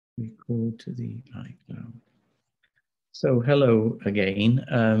record to the iCloud. So hello again.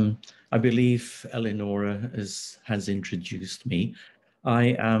 I believe Eleonora has introduced me.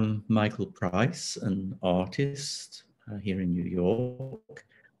 I am Michael Price, an artist here in New York,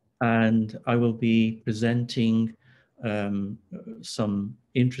 and I will be presenting some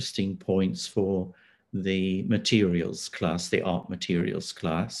interesting points for the materials class, the art materials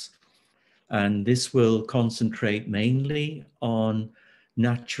class. And this will concentrate mainly on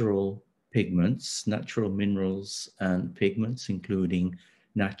natural pigments, natural minerals and pigments, including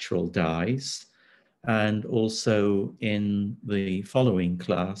natural dyes. And also in the following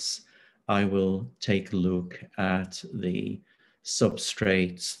class, I will take a look at the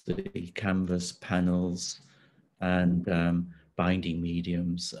substrates, the canvas panels, and binding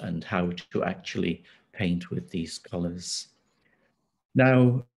mediums, and how to actually paint with these colors.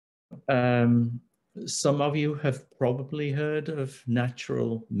 Now, some of you have probably heard of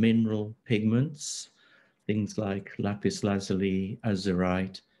natural mineral pigments, things like lapis lazuli,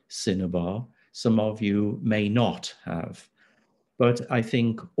 azurite, cinnabar. Some of you may not have, but I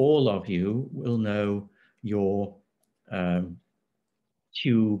think all of you will know your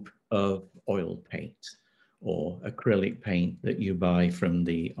tube of oil paint or acrylic paint that you buy from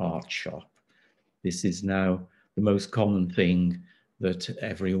the art shop. This is now the most common thing that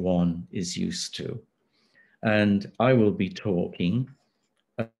everyone is used to. And I will be talking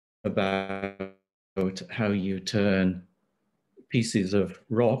about how you turn pieces of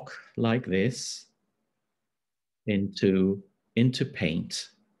rock like this into paint,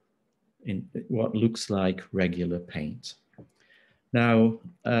 in what looks like regular paint. Now,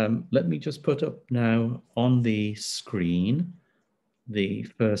 let me just put up now on the screen the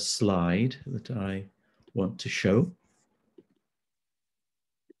first slide that I want to show.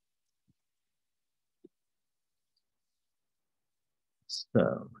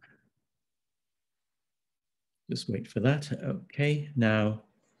 So just wait for that. Okay, now,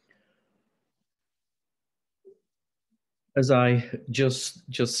 as I just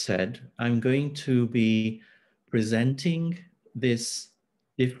said, I'm going to be presenting this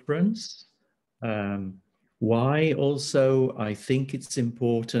difference. Why also I think it's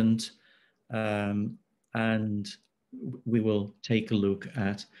important, and we will take a look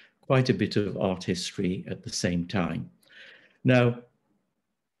at quite a bit of art history at the same time. Now,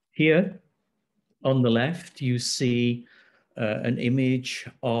 here on the left, you see an image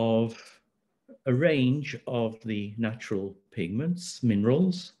of a range of the natural pigments,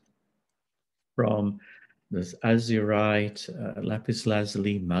 minerals, from this azurite, lapis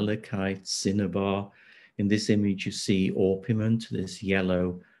lazuli, malachite, cinnabar. In this image, you see orpiment, this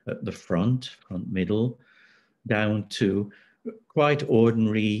yellow at the front middle, down to quite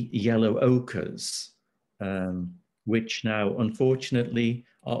ordinary yellow ochres, which now, unfortunately,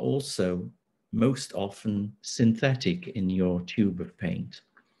 are also most often synthetic in your tube of paint.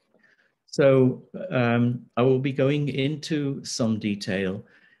 So I will be going into some detail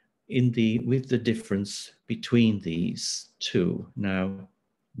with the difference between these two. Now,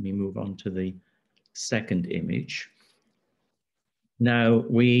 let me move on to the second image. Now,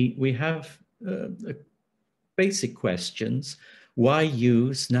 we have basic questions. Why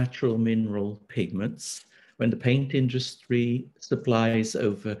use natural mineral pigments when the paint industry supplies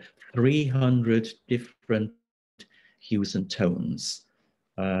over 300 different hues and tones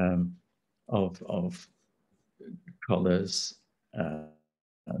of colors?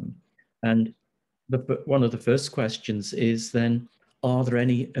 And one of the first questions is then, are there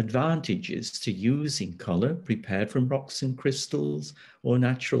any advantages to using color prepared from rocks and crystals or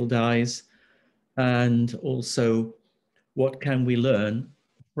natural dyes? And also, what can we learn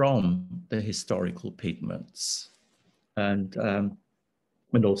from the historical pigments? And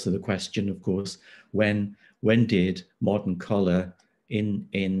also the question, of course, when did modern color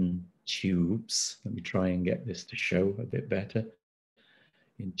in tubes, let me try and get this to show a bit better,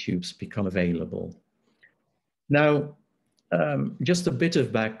 in tubes become available? Now, just a bit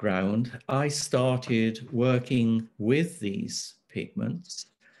of background. I started working with these pigments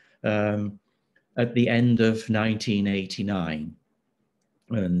at the end of 1989.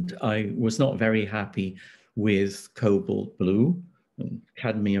 And I was not very happy with cobalt blue and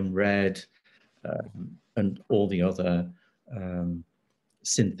cadmium red and all the other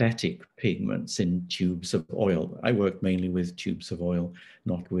synthetic pigments in tubes of oil. I worked mainly with tubes of oil,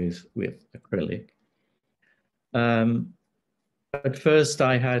 not with acrylic. At first,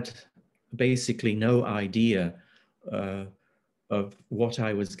 I had basically no idea of what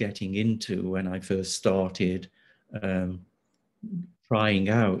I was getting into when I first started trying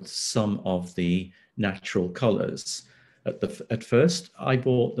out some of the natural colors. At first, I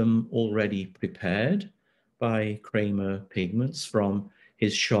bought them already prepared by Kramer Pigments from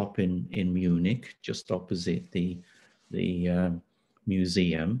his shop in Munich, just opposite the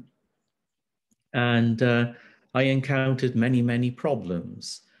museum. And I encountered many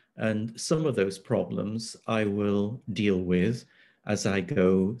problems. And some of those problems I will deal with as I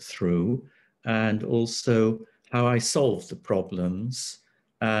go through, and also how I solve the problems.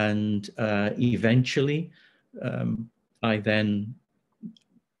 And eventually, I then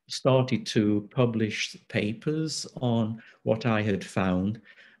started to publish papers on what I had found.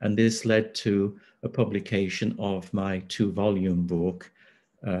 And this led to a publication of my 2-volume book,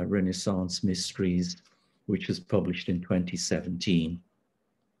 Renaissance Mysteries, which was published in 2017.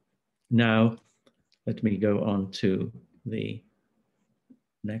 Now, let me go on to the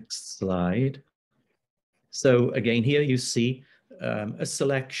next slide. So again, here you see a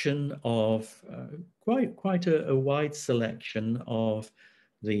selection of quite a wide selection of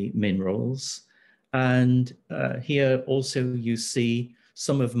the minerals. And here also you see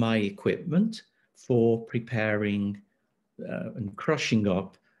some of my equipment for preparing and crushing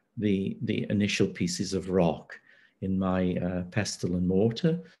up the initial pieces of rock in my pestle and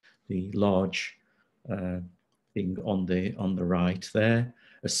mortar, the large thing on the right there,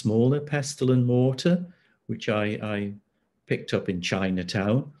 a smaller pestle and mortar, which I picked up in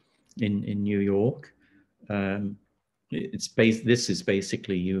Chinatown in New York. This is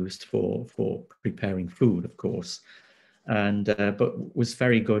basically used for preparing food, of course, and but was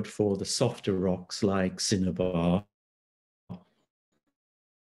very good for the softer rocks like cinnabar.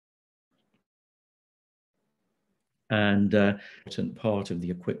 And important part of the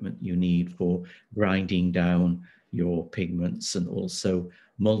equipment you need for grinding down your pigments and also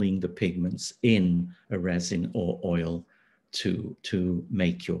mulling the pigments in a resin or oil to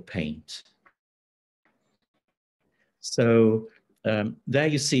make your paint. So there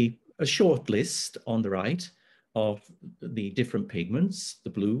you see a short list on the right of the different pigments, the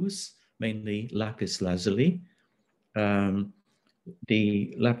blues, mainly lapis lazuli.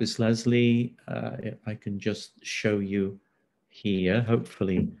 The lapis lazuli, I can just show you here.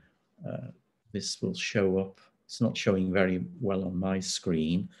 Hopefully this will show up. It's not showing very well on my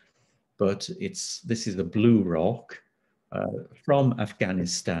screen, but this is a blue rock from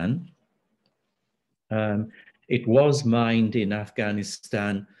Afghanistan. It was mined in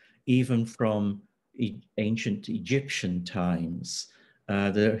Afghanistan even from ancient Egyptian times.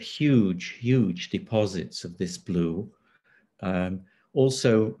 There are huge deposits of this blue.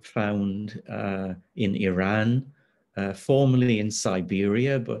 Also found in Iran, formerly in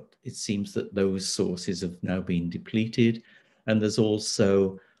Siberia, but it seems that those sources have now been depleted. And there's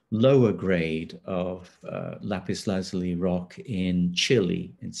also lower grade of lapis lazuli rock in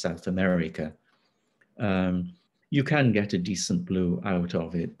Chile, in South America. You can get a decent blue out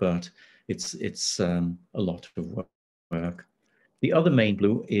of it, but it's a lot of work. The other main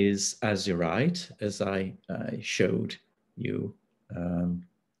blue is azurite, as I showed you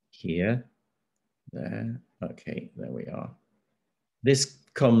here, there. Okay, there we are. This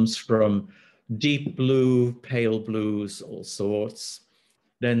comes from deep blue, pale blues, all sorts.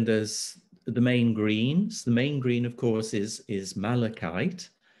 Then there's the main greens. The main green, of course, is malachite.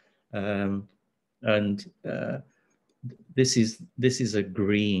 And this is a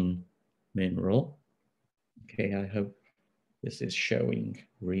green mineral. Okay, I hope this is showing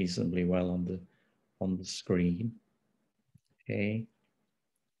reasonably well on the screen. Okay,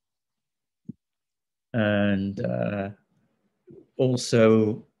 and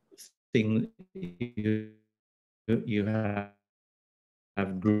also you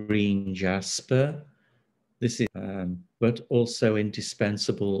have green jasper. This is, but also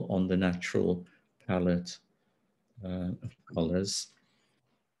indispensable on the natural palette of colors.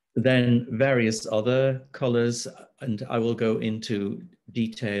 Then various other colors, and I will go into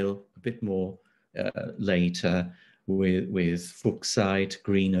detail a bit more later with fuchsite,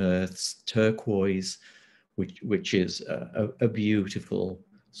 green earths, turquoise, which is a beautiful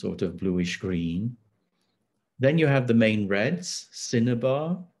sort of bluish green. Then you have the main reds,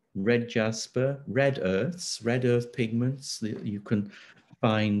 cinnabar, red jasper, red earth pigments that you can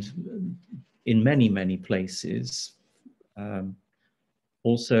find in many places.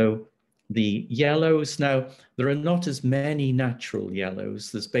 Also the yellows. Now, there are not as many natural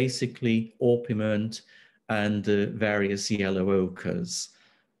yellows. There's basically orpiment and various yellow ochres.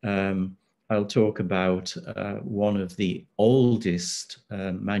 I'll talk about one of the oldest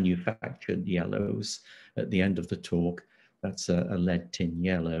manufactured yellows at the end of the talk. That's a lead tin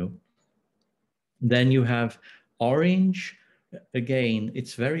yellow. Then you have orange. Again,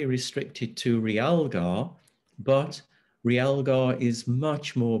 it's very restricted to realgar, but Realgar is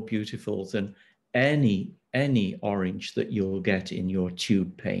much more beautiful than any orange that you'll get in your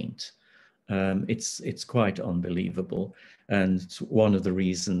tube paint. It's quite unbelievable, and it's one of the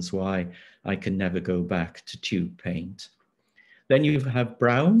reasons why I can never go back to tube paint. Then you have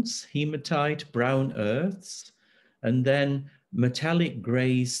browns, hematite, brown earths, and then metallic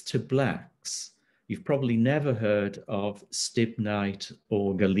grays to blacks. You've probably never heard of stibnite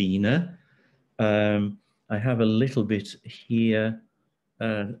or galena. Um, I have a little bit here.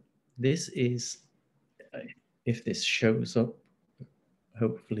 This is, if this shows up,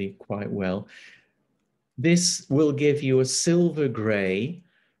 hopefully quite well. This will give you a silver gray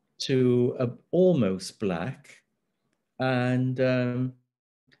to almost black, and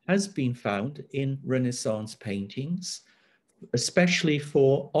has been found in Renaissance paintings, especially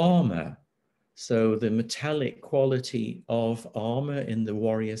for armor. So the metallic quality of armor in the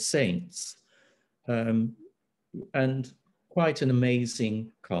warrior saints, and quite an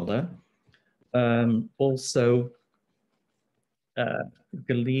amazing color. Also,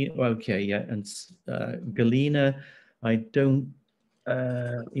 Galena, okay, yeah, and Galena, I don't,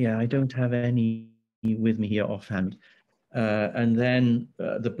 yeah, I don't have any with me here offhand. And then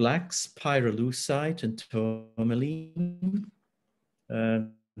the blacks, pyrolusite and tourmaline. Uh,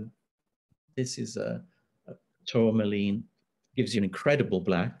 this is a tourmaline, gives you an incredible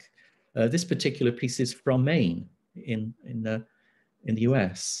black. This particular piece is from Maine in the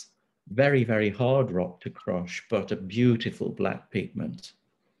US. Very, very hard rock to crush, but a beautiful black pigment.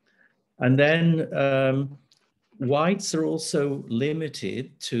 And then whites are also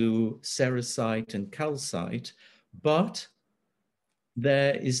limited to cerussite and calcite, but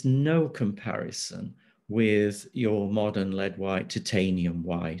there is no comparison with your modern lead white, titanium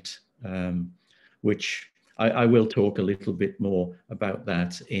white, which I will talk a little bit more about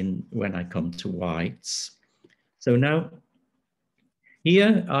that when I come to whites. So now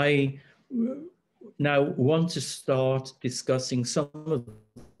here I now want to start discussing some of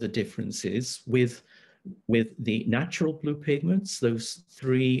the differences with the natural blue pigments, those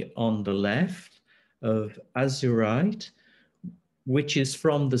three on the left of azurite, which is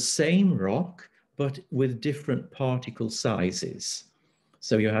from the same rock, but with different particle sizes.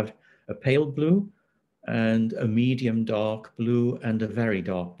 So you have a pale blue and a medium dark blue and a very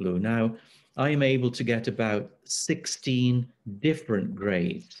dark blue. Now, I am able to get about 16 different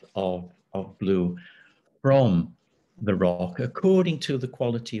grades of blue from the rock, according to the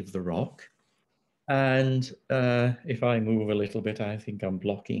quality of the rock. And if I move a little bit, I think I'm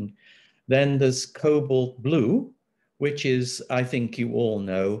blocking. Then there's cobalt blue, which is, I think you all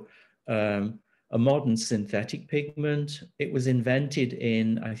know, a modern synthetic pigment. It was invented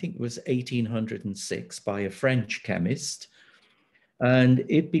in, I think it was 1806 by a French chemist. And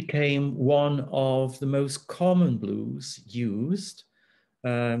it became one of the most common blues used.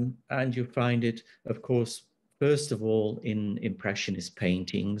 And you find it, of course, first of all, in Impressionist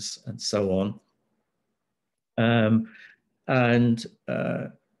paintings and so on. And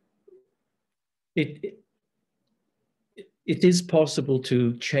it is possible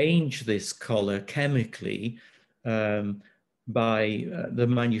to change this color chemically by the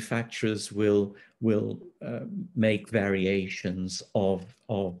manufacturers will make variations of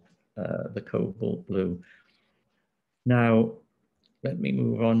the cobalt blue. Now, let me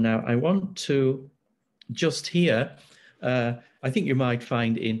move on now. I want to just here, I think you might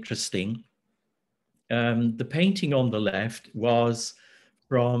find interesting. The painting on the left was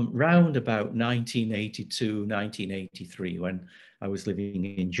from round about 1982, 1983, when I was living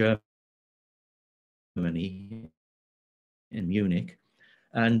in Germany, in Munich.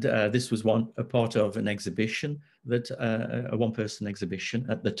 And this was a part of an exhibition, a one-person exhibition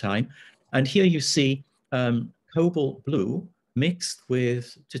at the time. And here you see cobalt blue mixed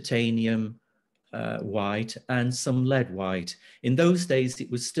with titanium white and some lead white. In those days, it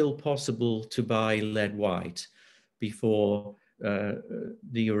was still possible to buy lead white before the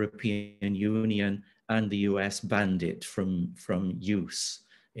European Union and the US banned it from use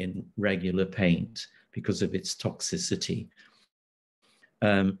in regular paint because of its toxicity.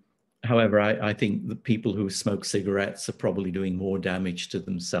 However, I think the people who smoke cigarettes are probably doing more damage to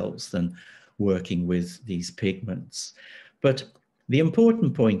themselves than working with these pigments. But the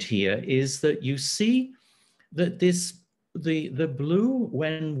important point here is that you see that the blue,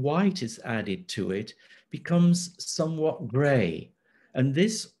 when white is added to it, becomes somewhat gray. And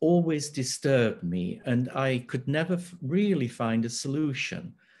this always disturbed me, and I could never really find a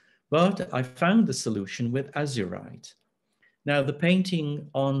solution. But I found the solution with azurite. Now, the painting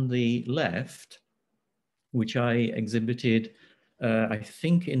on the left, which I exhibited, I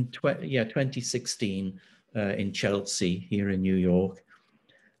think in 2016 in Chelsea here in New York.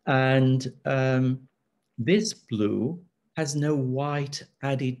 And this blue has no white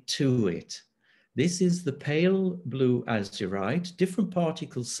added to it. This is the pale blue azurite, different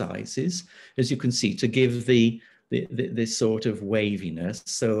particle sizes, as you can see, to give this sort of waviness.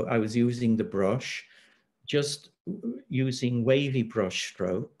 So I was using the brush, just using wavy brush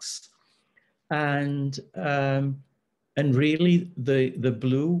strokes. And really the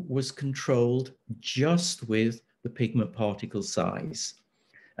blue was controlled just with the pigment particle size.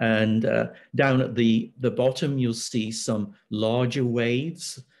 And down at the bottom, you'll see some larger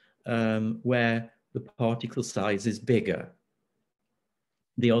waves where the particle size is bigger.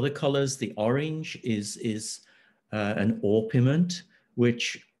 The other colors, the orange is an orpiment,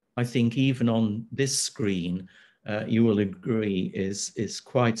 which I think even on this screen, you will agree is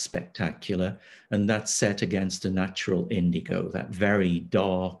quite spectacular. And that's set against a natural indigo, that very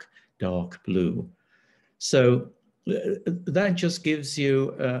dark, dark blue. So that just gives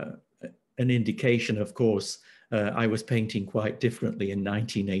you an indication. Of course, I was painting quite differently in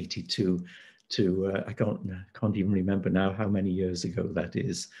 1982 to, I can't even remember now how many years ago that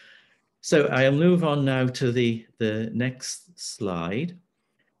is. So I'll move on now to the next slide.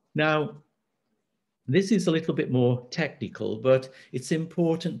 Now, this is a little bit more technical, but it's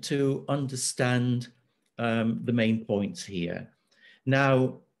important to understand the main points here.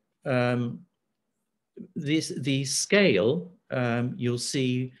 Now, the scale you'll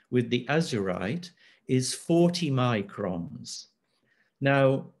see with the azurite is 40 microns.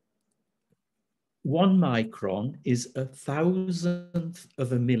 Now, 1 micron is 1,000th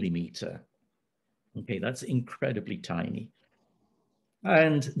of a millimeter. Okay, that's incredibly tiny.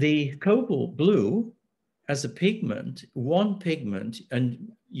 And the cobalt blue as a pigment, one pigment,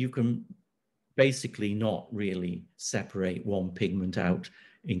 and you can basically not really separate one pigment out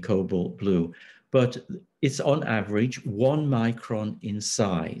in cobalt blue, but it's on average 1 micron in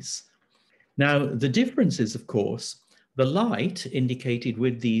size. Now, the difference is, of course, the light indicated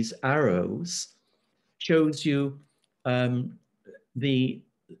with these arrows shows you the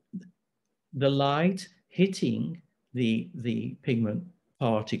light hitting the pigment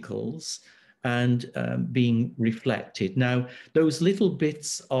particles and being reflected. Now, those little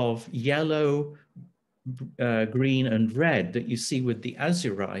bits of yellow, green, and red that you see with the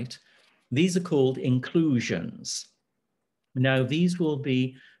azurite, these are called inclusions. Now, these will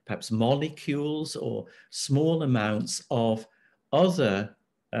be perhaps molecules or small amounts of other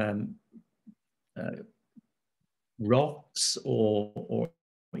rocks or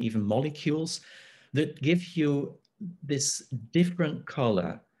even molecules that give you this different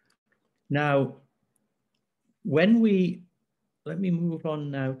color. Now, let me move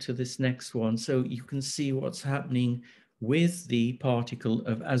on now to this next one so you can see what's happening with the particle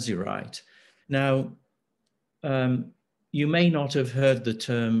of azurite. Now, you may not have heard the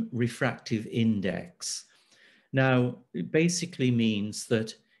term refractive index. Now, it basically means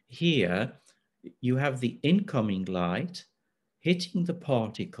that here you have the incoming light hitting the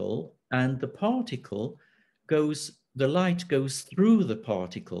particle, and the light goes through the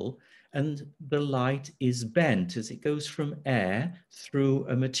particle, and the light is bent as it goes from air through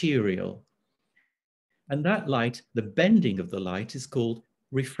a material. And that light, the bending of the light, is called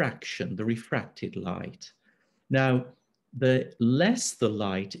refraction, the refracted light. Now, the less the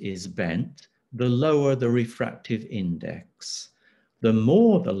light is bent, the lower the refractive index. The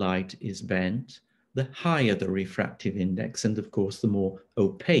more the light is bent, the higher the refractive index, and of course, the more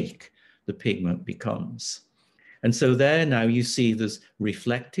opaque the pigment becomes. And so there now you see there's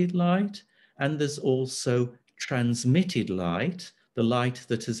reflected light, and there's also transmitted light, the light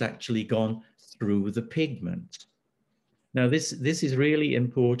that has actually gone through the pigment. Now, this is really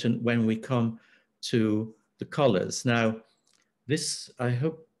important when we come to the colors. Now, this, I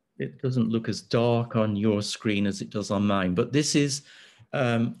hope it doesn't look as dark on your screen as it does on mine, but this is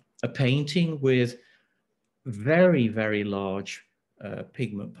a painting with very, very large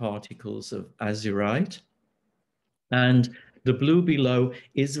pigment particles of azurite. And the blue below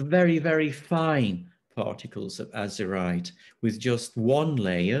is very, very fine particles of azurite with just one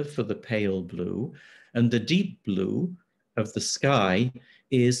layer for the pale blue. And the deep blue of the sky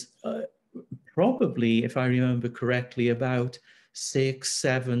is probably, if I remember correctly, about 6,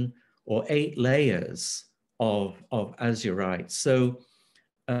 7, or 8 layers of azurite. So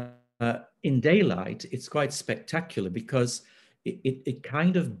in daylight, it's quite spectacular because it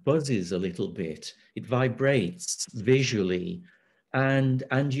kind of buzzes a little bit. It vibrates visually, and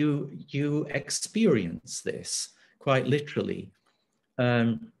you experience this quite literally.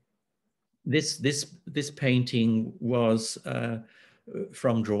 This painting was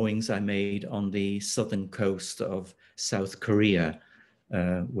from drawings I made on the southern coast of South Korea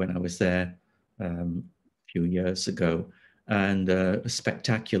when I was there a few years ago, and a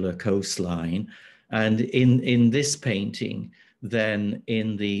spectacular coastline. And in this painting, then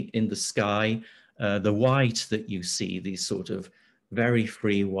in the sky, the white that you see, these sort of very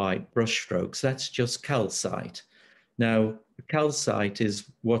free white brush strokes, that's just calcite. Now, calcite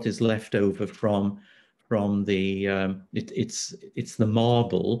is what is left over from the it's the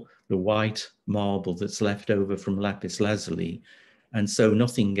marble, the white marble that's left over from lapis lazuli, and so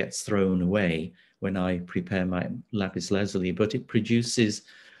nothing gets thrown away when I prepare my lapis lazuli, but it produces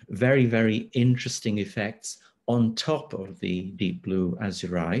very, very interesting effects on top of the deep blue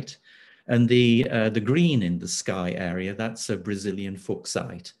azurite. And the green in the sky area, that's a Brazilian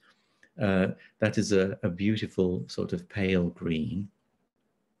fuchsite. That is a beautiful sort of pale green.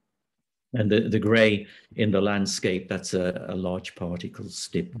 And the gray in the landscape, that's a large particle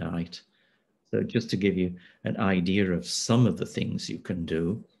stibnite. So just to give you an idea of some of the things you can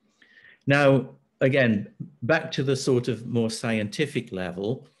do. Now, again, back to the sort of more scientific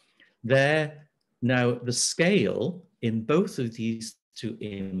level, there, now the scale in both of these two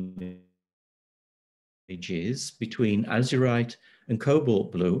images between azurite and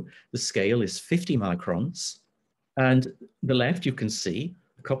cobalt blue, the scale is 50 microns. And the left, you can see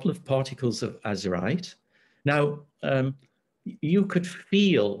a couple of particles of azurite. Now, you would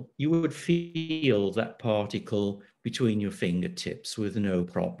feel that particle between your fingertips with no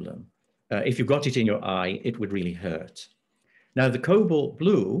problem. If you got it in your eye, it would really hurt. Now, the cobalt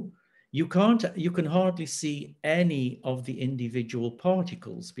blue, you can hardly see any of the individual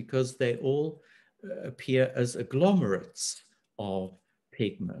particles because they all appear as agglomerates of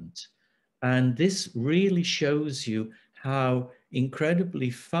pigment. And this really shows you how incredibly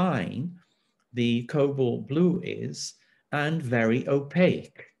fine the cobalt blue is and very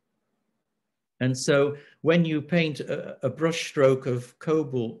opaque. And so when you paint a brush stroke of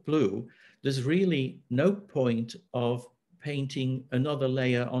cobalt blue, there's really no point of painting another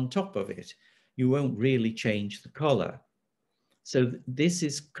layer on top of it. You won't really change the color. So this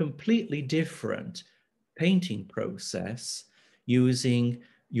is completely different painting process using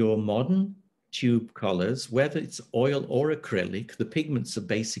your modern tube colors, whether it's oil or acrylic, the pigments are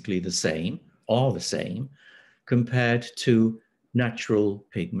basically the same, compared to natural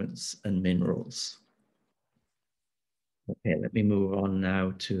pigments and minerals. Okay, let me move on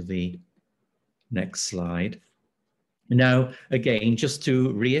now to the next slide. Now, again, just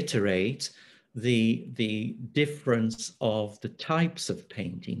to reiterate the difference of the types of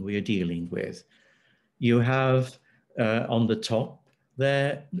painting we are dealing with. You have on the top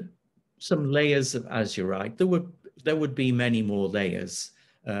there some layers of azurite. There would be many more layers.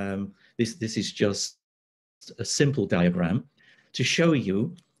 This is just a simple diagram to show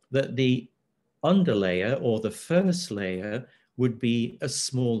you that the underlayer or the first layer would be a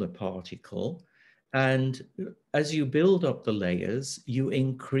smaller particle. And as you build up the layers, you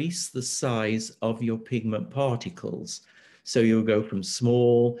increase the size of your pigment particles. So you'll go from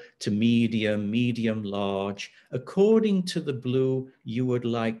small to medium, medium, large, according to the blue you would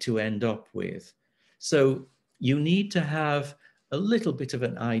like to end up with. So you need to have a little bit of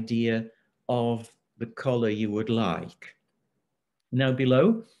an idea of the color you would like. Now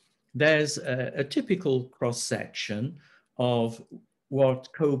below, there's a typical cross-section of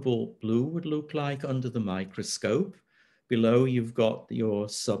what cobalt blue would look like under the microscope. Below, you've got your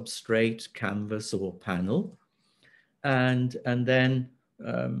substrate, canvas, or panel. And then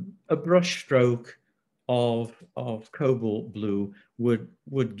a brush stroke of cobalt blue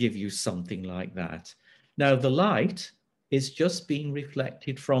would give you something like that. Now, the light is just being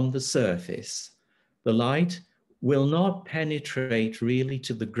reflected from the surface. The light will not penetrate really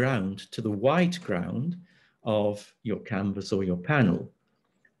to the ground, to the white ground of your canvas or your panel,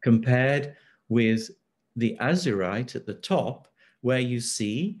 compared with the azurite at the top, where you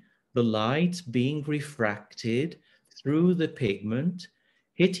see the light being refracted through the pigment,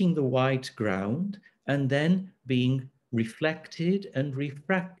 hitting the white ground, and then being reflected and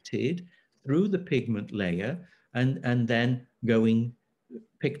refracted through the pigment layer, and then going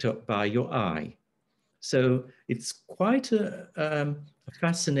picked up by your eye. So it's quite a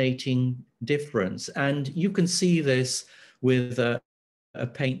fascinating difference. And you can see this with a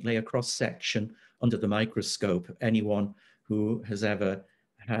paint layer cross-section under the microscope. Anyone who has ever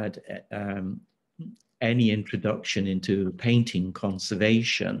had any introduction into painting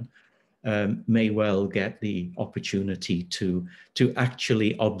conservation may well get the opportunity to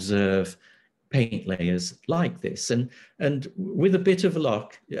actually observe paint layers like this. And with a bit of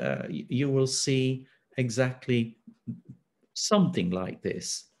luck, you will see exactly something like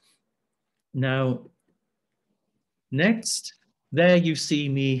this. Now, next, there you see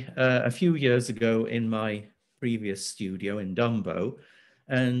me a few years ago in my previous studio in Dumbo.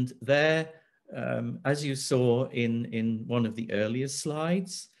 And there, as you saw in one of the earlier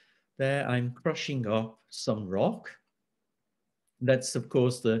slides, there I'm crushing up some rock. That's, of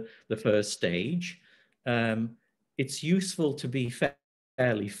course, the first stage. It's useful to be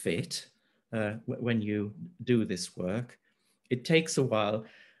fairly fit when you do this work. It takes a while.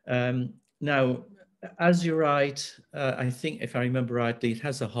 Now, azurite, I think, if I remember rightly, it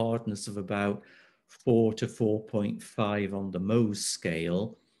has a hardness of about 4 to 4.5 on the Mohs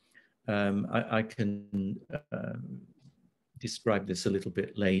scale. I can describe this a little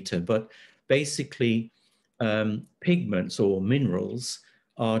bit later, but basically, pigments or minerals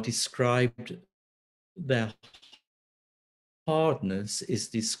are described, their hardness is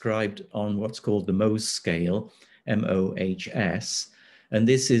described on what's called the Mohs scale, MOHS. And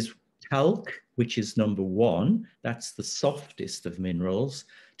this is talc, which is number 1, that's the softest of minerals,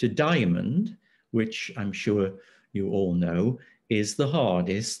 to diamond, which I'm sure you all know is the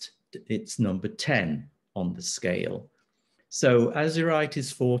hardest, it's number 10 on the scale. So azurite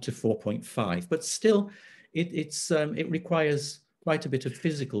is 4 to 4.5, but still it requires quite a bit of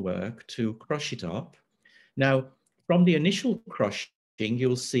physical work to crush it up. Now, from the initial crushing,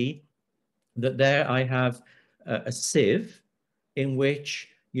 you'll see that there I have a sieve in which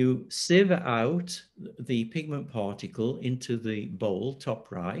you sieve out the pigment particle into the bowl,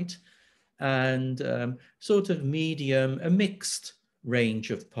 top right, and sort of medium, a mixed range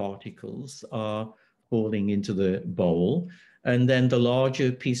of particles are falling into the bowl. And then the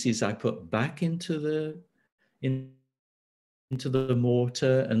larger pieces I put back into the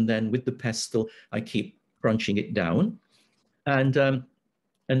mortar, and then with the pestle, I keep crunching it down. And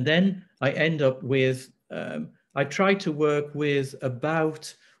then I end up with, I try to work with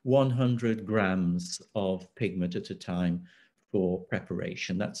about 100 grams of pigment at a time for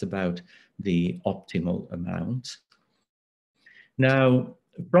preparation. That's about the optimal amount. Now,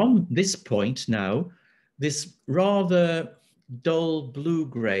 from this point now, this rather dull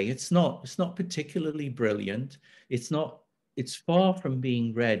blue-gray, it's not particularly brilliant. It's far from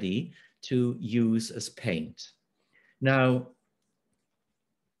being ready to use as paint. Now,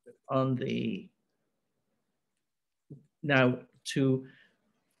 to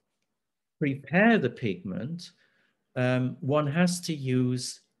prepare the pigment, one has to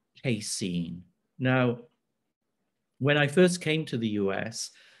use casein. Now, when I first came to the US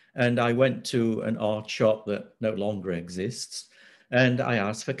and I went to an art shop that no longer exists, and I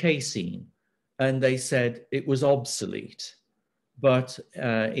asked for casein, and they said it was obsolete. But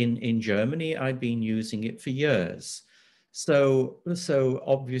in Germany, I'd been using it for years. So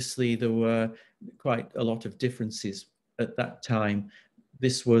obviously there were quite a lot of differences at that time.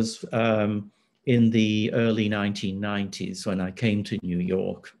 This was in the early 1990s when I came to New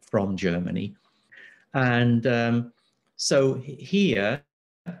York from Germany. And so here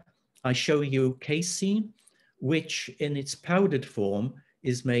I show you casein, which in its powdered form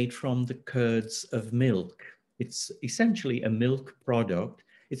is made from the curds of milk. It's essentially a milk product.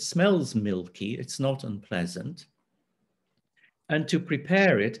 It smells milky, it's not unpleasant. And to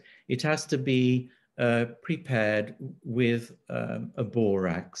prepare it, it has to be prepared with a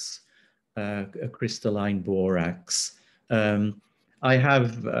borax, a crystalline borax. I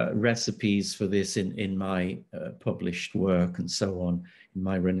have recipes for this in my published work and so on, in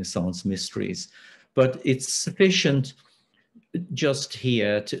my Renaissance Mysteries. But it's sufficient just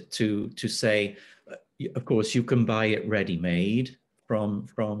here to say, of course, you can buy it ready-made from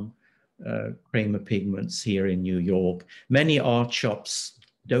Kramer Pigments here in New York. Many art shops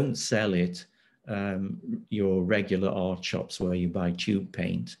don't sell it, your regular art shops where you buy tube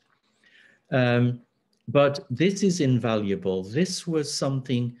paint. But this is invaluable. This was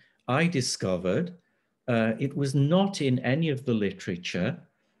something I discovered. It was not in any of the literature.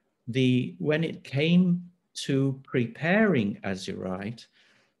 When it came to preparing azurite,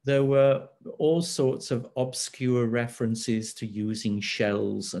 there were all sorts of obscure references to using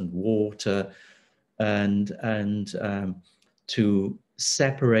shells and water and to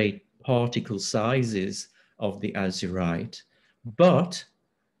separate particle sizes of the azurite, but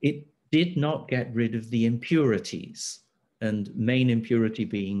it did not get rid of the impurities, and main impurity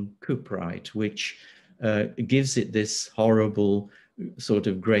being cuprite, which gives it this horrible sort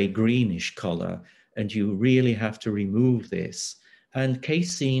of gray-greenish color, and you really have to remove this. And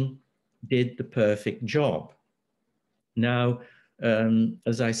casein did the perfect job. Now,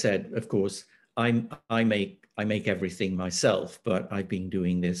 as I said, of course, I make everything myself, but I've been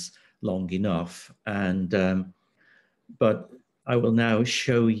doing this long enough. And but I will now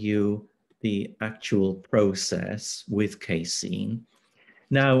show you the actual process with casein.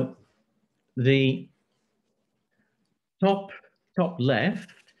 Now, the top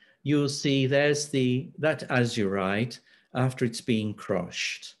left, you'll see there's that azurite after it's been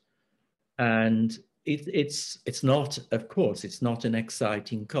crushed. And it's not, of course, it's not an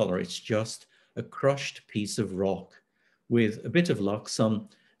exciting color. It's just a crushed piece of rock with a bit of luck, some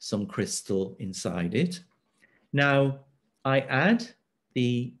crystal inside it. Now, I add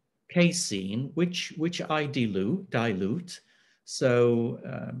the casein, which I dilute. So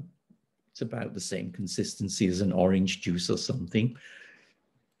it's about the same consistency as an orange juice or something.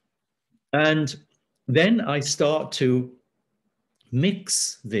 And then I start to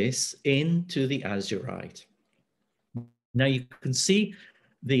mix this into the azurite. Now you can see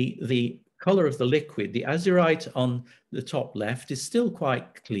the color of the liquid. The azurite on the top left is still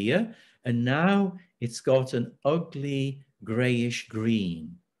quite clear, and now it's got an ugly grayish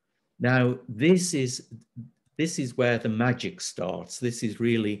green. Now this is where the magic starts. This is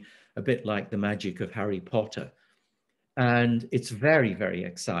really a bit like the magic of Harry Potter, and it's very, very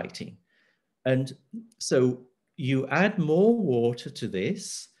exciting. And so you add more water to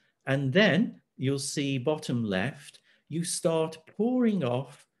this, and then you'll see bottom left, you start pouring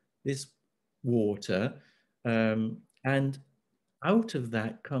off this water, and out of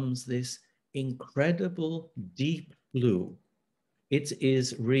that comes this incredible deep blue. It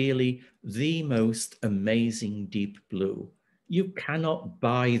is really the most amazing deep blue. You cannot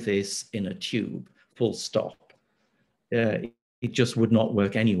buy this in a tube, full stop. It just would not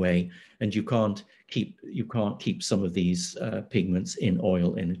work anyway, and you can't keep some of these pigments in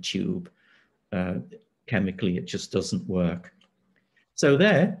oil in a tube. Chemically, it just doesn't work. So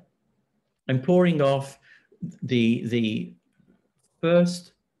there, I'm pouring off the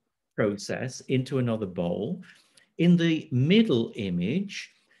first process into another bowl. In the middle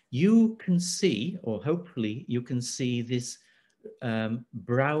image, you can see, or hopefully you can see, this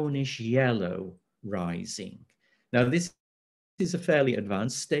brownish yellow rising. Now this is a fairly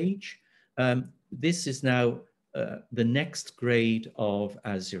advanced stage. This is now the next grade of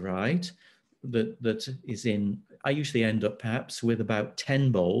azurite that is in, I usually end up perhaps with about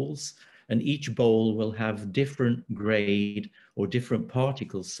 10 bowls, and each bowl will have different grade or different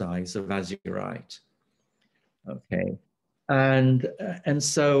particle size of azurite. Okay, and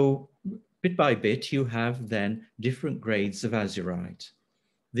so bit by bit you have then different grades of azurite.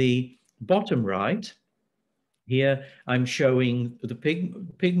 The bottom right, here I'm showing the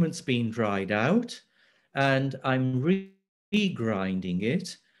pigments being dried out, and I'm re-grinding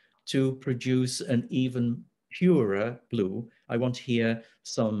it to produce an even purer blue. I want here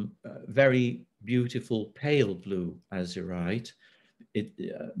some very beautiful pale blue azurite,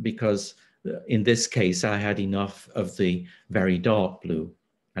 because in this case I had enough of the very dark blue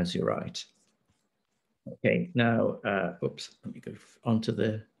azurite. Okay, now, oops, let me go on to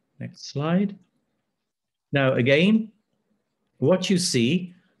the next slide. Now, again, what you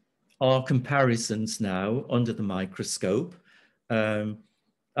see are comparisons now under the microscope.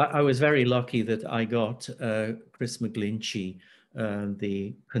 I was very lucky that I got Chris McGlinchey,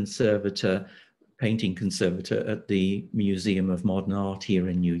 the conservator, painting conservator at the Museum of Modern Art here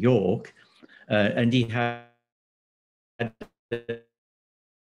in New York, and he had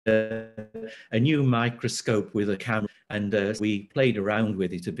a new microscope with a camera, and we played around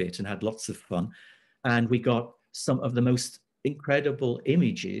with it a bit and had lots of fun, and we got some of the most incredible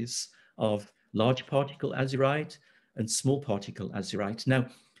images of large particle azurite and small particle azurite. Now,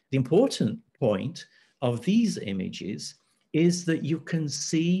 the important point of these images is that you can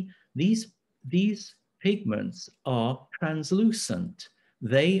see these pigments are translucent.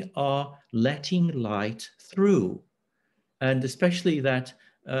 They are letting light through, and especially that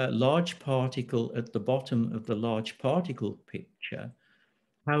large particle at the bottom of the large particle picture,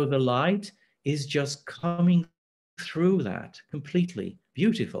 how the light is just coming through that completely.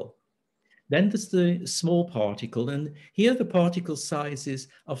 Beautiful. Then there's the small particle, and here the particle sizes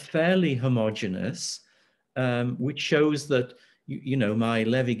are fairly homogeneous, which shows that you know, my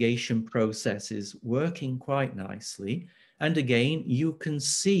levigation process is working quite nicely. And again, you can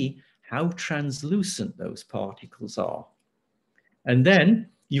see how translucent those particles are. And then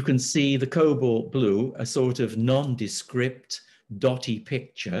you can see the cobalt blue, a sort of nondescript dotty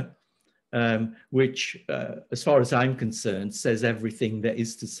picture, which, as far as I'm concerned, says everything there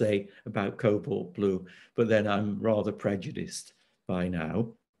is to say about cobalt blue, but then I'm rather prejudiced by now.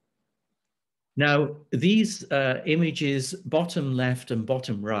 Now, these images, bottom left and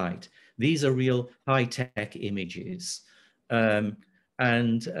bottom right, these are real high-tech images. And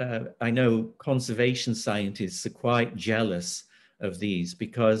And I know conservation scientists are quite jealous of these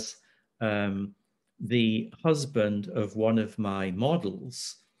because the husband of one of my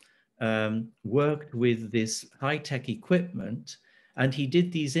models worked with this high-tech equipment, and he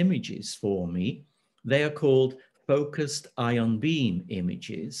did these images for me. They are called focused ion beam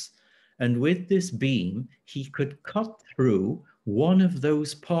images. And with this beam, he could cut through one of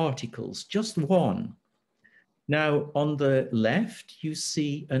those particles, just one. Now, on the left, you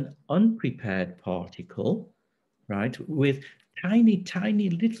see an unprepared particle, right, with tiny, tiny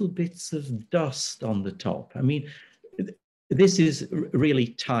little bits of dust on the top. I mean, this is really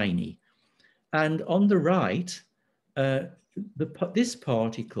tiny. And on the right, this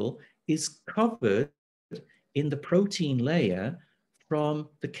particle is covered in the protein layer from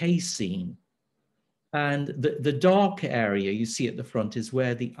the casein. And the dark area you see at the front is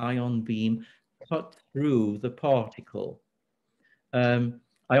where the ion beam cut through the particle. I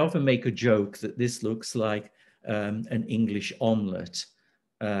often make a joke that this looks like an English omelette.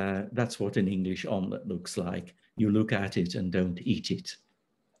 That's what an English omelette looks like. You look at it and don't eat it.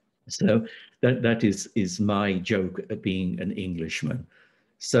 So that is my joke at being an Englishman.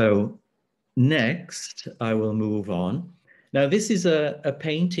 So next, I will move on. Now, this is a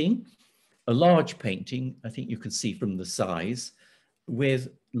painting, a large painting, I think you can see from the size, with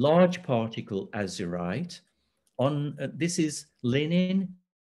large particle azurite. This is linen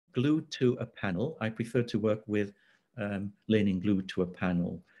glued to a panel. I prefer to work with linen glued to a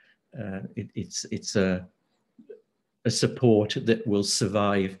panel. It's a support that will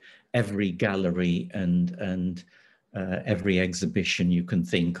survive every gallery and every exhibition you can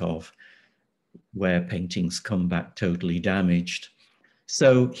think of where paintings come back totally damaged.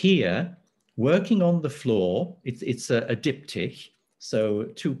 So here, working on the floor, it's a diptych, so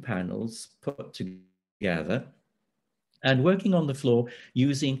two panels put together, and working on the floor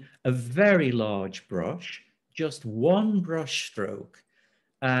using a very large brush, just one brush stroke,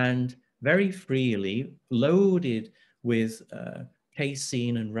 and very freely loaded with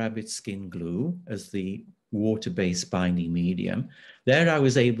casein and rabbit skin glue as the water-based binding medium. There I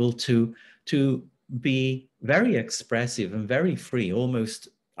was able to be very expressive and very free, almost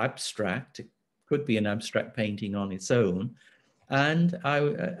abstract. It could be an abstract painting on its own. And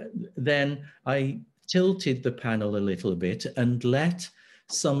then I tilted the panel a little bit and let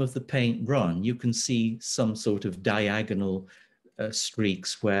some of the paint run. You can see some sort of diagonal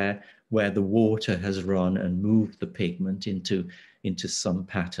streaks where the water has run and moved the pigment into some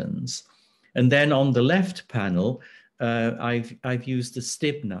patterns. And then on the left panel, I've used the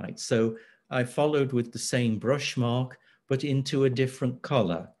stibnite. So I followed with the same brush mark, but into a different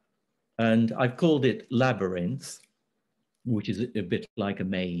color. And I've called it Labyrinth, which is a bit like a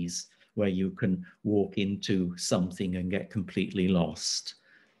maze where you can walk into something and get completely lost.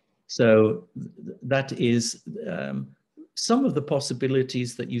 So that is some of the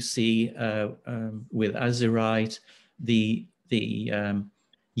possibilities that you see with azurite. The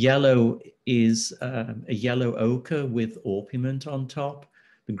yellow is a yellow ochre with orpiment on top.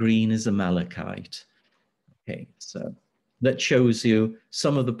 The green is a malachite. Okay, so that shows you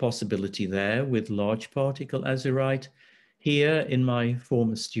some of the possibility there with large particle azurite. Here in my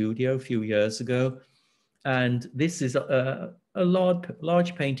former studio a few years ago, and this is a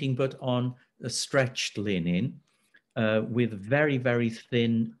large painting, but on a stretched linen with very, very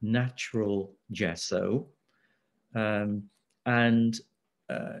thin natural gesso. And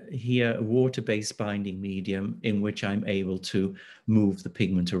here a water-based binding medium in which I'm able to move the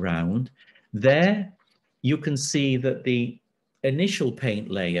pigment around. There you can see that the initial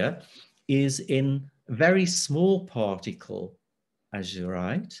paint layer is in very small particle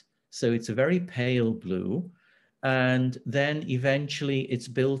azurite. So it's a very pale blue. And then eventually it's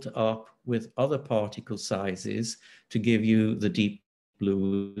built up with other particle sizes to give you the deep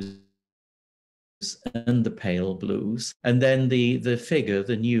blues and the pale blues. And then the figure,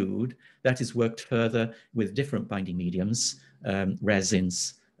 the nude, that is worked further with different binding mediums,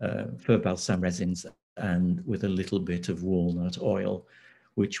 resins, fir balsam resins, and with a little bit of walnut oil,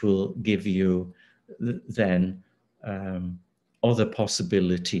 which will give you then other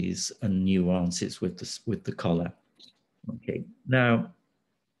possibilities and nuances with the color. Okay, now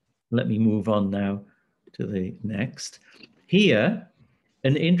let me move on now to the next. Here,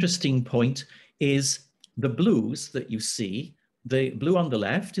 an interesting point is the blues that you see. The blue on the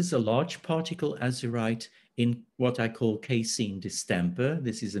left is a large particle azurite in what I call casein distemper.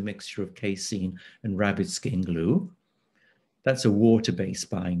 This is a mixture of casein and rabbit skin glue. That's a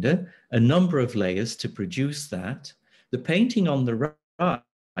water-based binder, a number of layers to produce that. The painting on the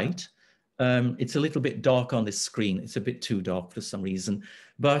right It's a little bit dark on this screen. It's a bit too dark for some reason,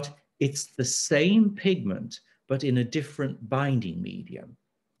 but it's the same pigment, but in a different binding medium.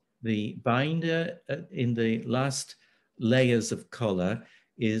 The binder in the last layers of color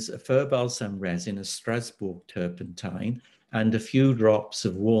is a fir balsam resin, a Strasbourg turpentine, and a few drops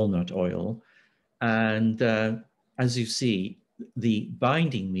of walnut oil. And as you see, the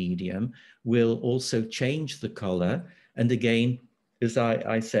binding medium will also change the color. And again, as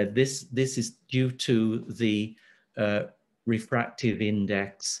I said, this is due to the refractive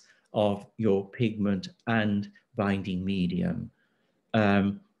index of your pigment and binding medium.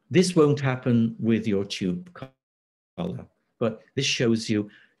 This won't happen with your tube color, but this shows you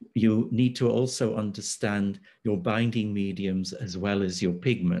need to also understand your binding mediums as well as your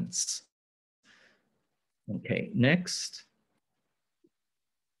pigments. Okay, next.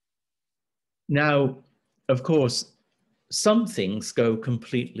 Now, of course, some things go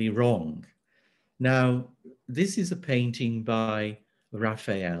completely wrong. Now, this is a painting by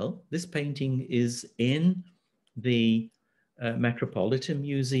Raphael. This painting is in the Metropolitan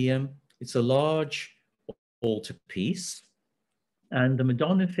Museum. It's a large altarpiece, and the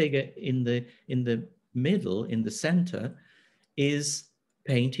Madonna figure in the middle, in the center, is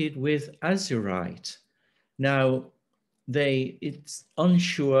painted with azurite. Now, it's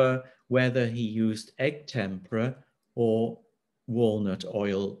unsure whether he used egg tempera or walnut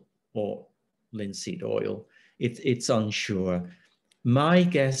oil or linseed oil. It's unsure. My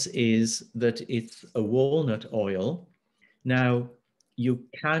guess is that it's a walnut oil. Now, you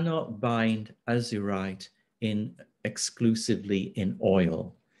cannot bind azurite exclusively in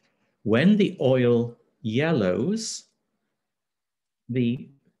oil. When the oil yellows, the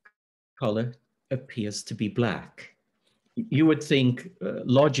color appears to be black. You would think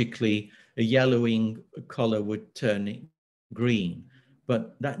logically a yellowing color would turn green,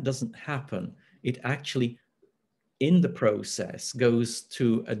 but that doesn't happen. It actually, in the process, goes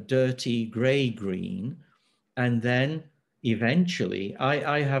to a dirty gray green, and then eventually,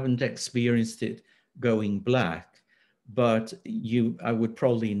 I haven't experienced it going black, but I would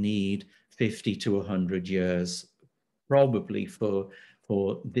probably need 50 to 100 years probably for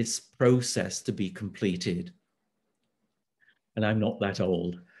this process to be completed. And I'm not that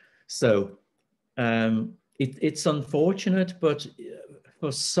old. So it's unfortunate, but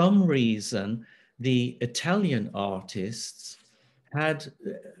for some reason, the Italian artists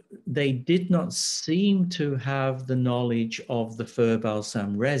they did not seem to have the knowledge of the fir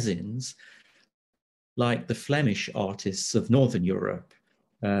balsam resins like the Flemish artists of Northern Europe,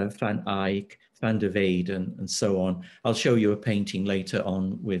 Van Eyck, Van der Weyden, and so on. I'll show you a painting later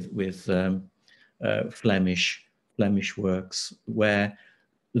on with Flemish works where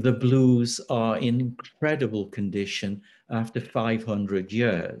the blues are in incredible condition after 500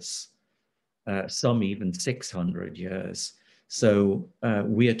 years, some even 600 years. So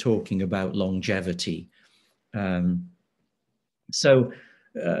we are talking about longevity.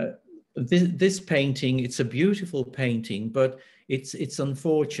 This painting, it's a beautiful painting, but it's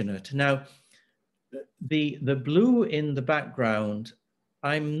unfortunate. Now, the blue in the background,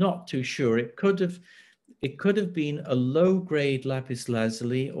 I'm not too sure. It could have been a low-grade lapis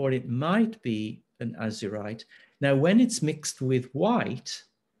lazuli, or it might be an azurite. Now, when it's mixed with white,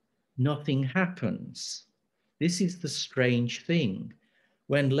 nothing happens. This is the strange thing.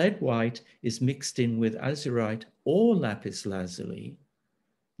 When lead white is mixed in with azurite or lapis lazuli,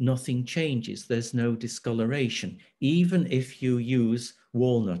 nothing changes. There's no discoloration, even if you use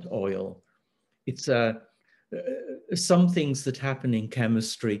walnut oil. It's some things that happen in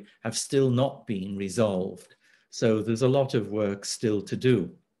chemistry have still not been resolved. So there's a lot of work still to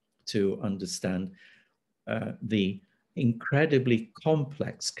do to understand the incredibly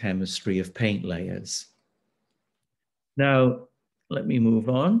complex chemistry of paint layers. Now, let me move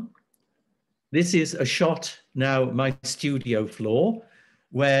on. This is a shot now, my studio floor,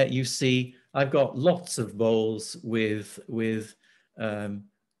 where you see I've got lots of bowls with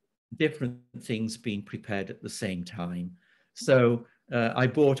different things being prepared at the same time. So I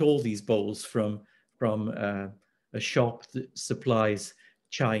bought all these bowls from a shop that supplies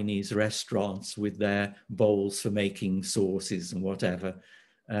Chinese restaurants with their bowls for making sauces and whatever.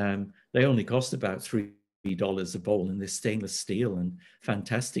 They only cost about $3 a bowl, and they're stainless steel and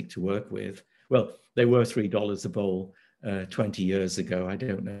fantastic to work with. Well, they were $3 a bowl 20 years ago. I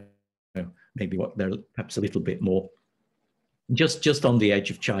don't know, maybe they're perhaps a little bit more. Just on the edge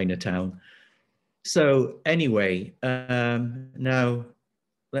of Chinatown. So anyway, now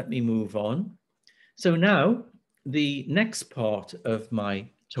let me move on. So now the next part of my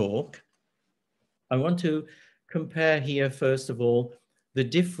talk, I want to compare here, first of all, the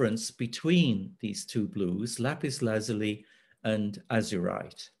difference between these two blues, lapis lazuli and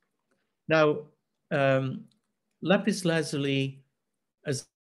azurite. Now, lapis lazuli, as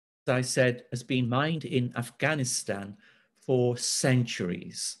I said, has been mined in Afghanistan for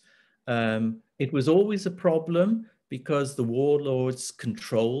centuries. It was always a problem because the warlords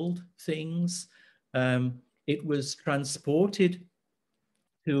controlled things. It was transported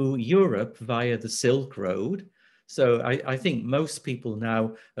to Europe via the Silk Road. So I think most people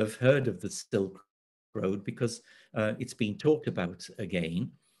now have heard of the Silk Road because it's been talked about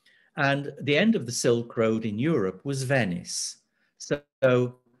again. And the end of the Silk Road in Europe was Venice. So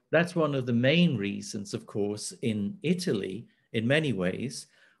that's one of the main reasons, of course, in Italy, in many ways,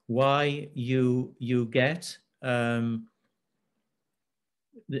 why you get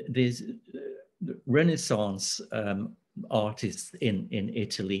these Renaissance artists in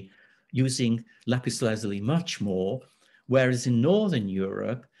Italy using lapis lazuli much more, whereas in Northern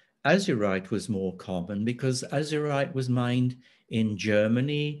Europe, azurite was more common because azurite was mined in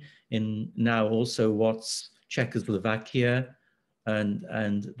Germany, in now also what's Czechoslovakia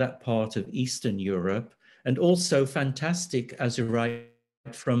and that part of Eastern Europe, and also fantastic azurite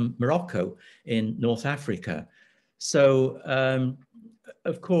from Morocco in North Africa. So,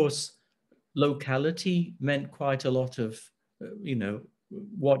 of course, locality meant quite a lot of,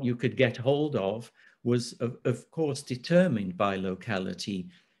 what you could get hold of was, of course, determined by locality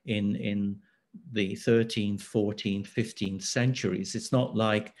in the 13th, 14th, 15th centuries. It's not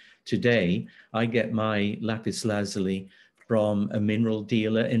like today. I get my lapis lazuli from a mineral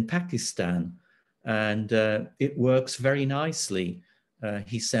dealer in Pakistan, and it works very nicely.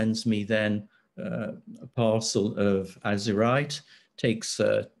 He sends me then a parcel of azurite, takes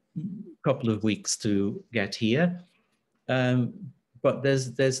a couple of weeks to get here, but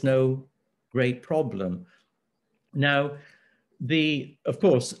there's no great problem. Now, of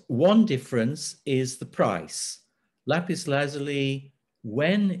course, one difference is the price. Lapis lazuli,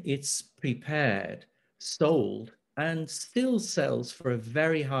 when it's prepared, sold, and still sells for a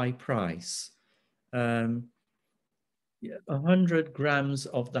very high price. 100 grams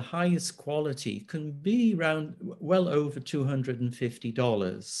of the highest quality can be around well over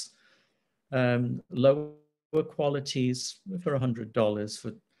 $250. Lower qualities for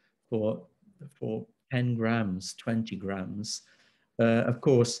 $100 for 10 grams, 20 grams. Of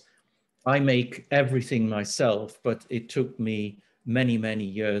course, I make everything myself, but it took me many, many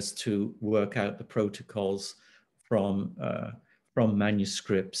years to work out the protocols from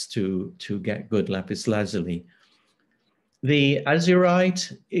manuscripts to get good lapis lazuli. The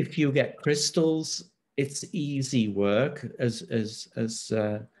azurite, if you get crystals, it's easy work. As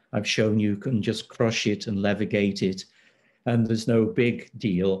I've shown, you can just crush it and levigate it, and there's no big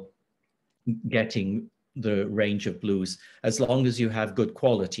deal getting the range of blues as long as you have good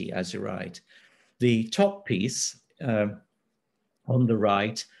quality azurite. The top piece on the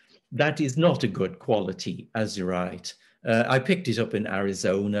right, that is not a good quality azurite. I picked it up in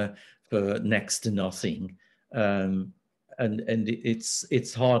Arizona for next to nothing. And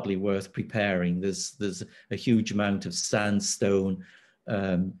it's hardly worth preparing. There's a huge amount of sandstone,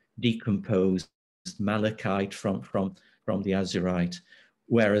 decomposed malachite from the azurite,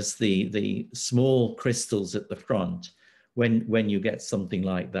 whereas the small crystals at the front, when you get something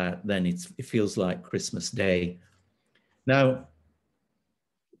like that, then it feels like Christmas Day. Now,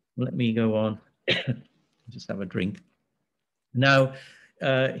 let me go on. Just have a drink. Now,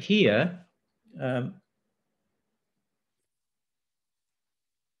 here.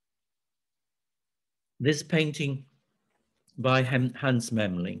 This painting by Hans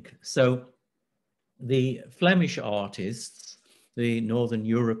Memling. So the Flemish artists, the Northern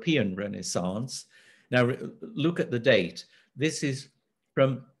European Renaissance. Now look at the date. This is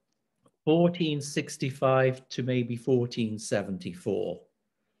from 1465 to maybe 1474.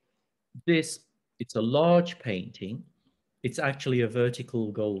 It's a large painting. It's actually a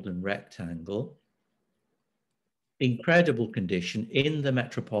vertical golden rectangle. Incredible condition in the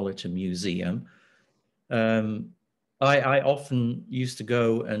Metropolitan Museum. I often used to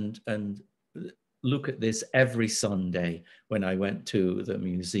go and look at this every Sunday when I went to the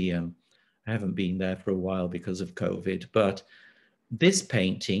museum. I haven't been there for a while because of COVID, but this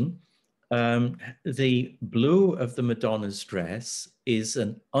painting, the blue of the Madonna's dress is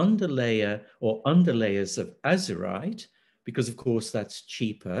an underlayer or underlayers of azurite, because of course that's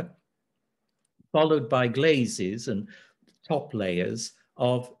cheaper, followed by glazes and top layers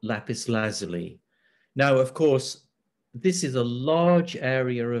of lapis lazuli. Now, of course, this is a large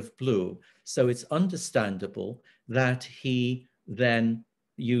area of blue, so it's understandable that he then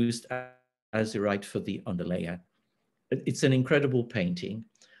used azurite for the underlayer. it's an incredible painting.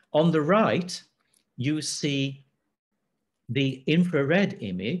 On the right, you see the infrared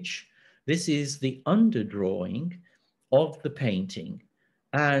image. This is the underdrawing of the painting.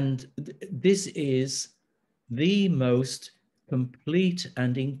 And this is the most complete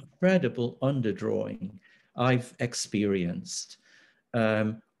and incredible underdrawing I've experienced.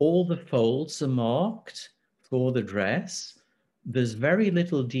 All the folds are marked for the dress. There's very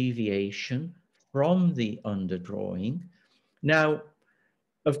little deviation from the underdrawing. Now,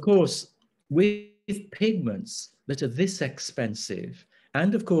 of course, with pigments that are this expensive,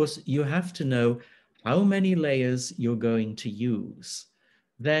 and of course, you have to know how many layers you're going to use,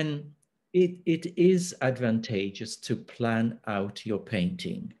 then it is advantageous to plan out your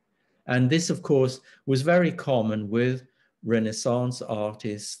painting. And this, of course, was very common with Renaissance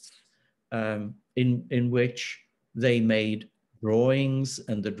artists, in which they made drawings,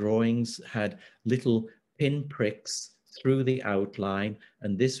 and the drawings had little pinpricks through the outline,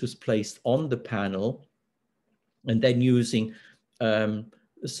 and this was placed on the panel, and then using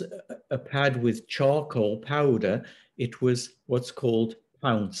a pad with charcoal powder, it was what's called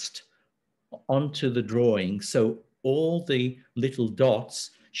pounced onto the drawing. So all the little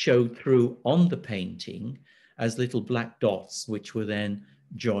dots showed through on the painting as little black dots, which were then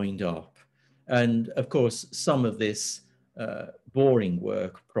joined up. And of course, some of this boring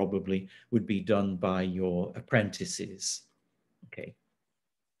work probably would be done by your apprentices. Okay.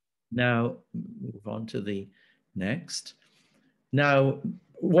 Now, move on to the next. Now,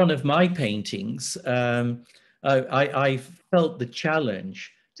 one of my paintings, I felt the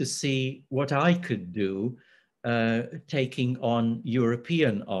challenge to see what I could do, taking on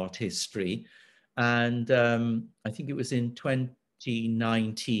European art history. And I think it was in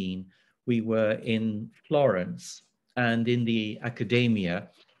 2019, we were in Florence and in the Accademia.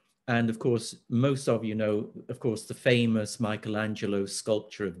 And of course, most of you know, of course, the famous Michelangelo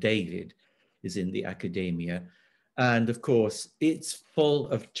sculpture of David is in the Accademia. And of course, it's full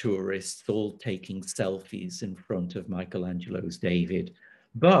of tourists all taking selfies in front of Michelangelo's David.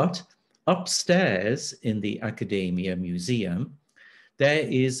 But upstairs in the Accademia Museum, there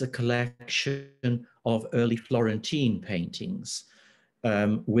is a collection of early Florentine paintings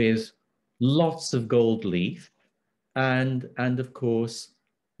with lots of gold leaf and of course,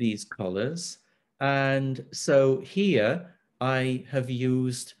 these colors. And so here I have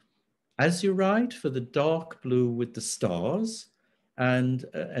used azurite for the dark blue with the stars, and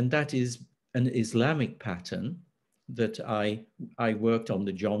that is an Islamic pattern that I worked on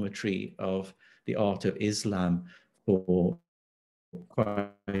the geometry of the art of Islam for quite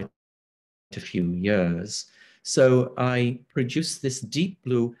a few years. So I produced this deep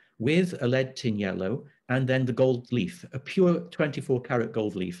blue with a lead tin yellow and then the gold leaf, a pure 24 karat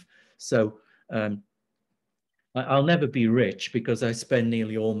gold leaf. So I'll never be rich because I spend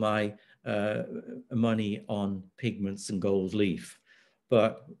nearly all my money on pigments and gold leaf,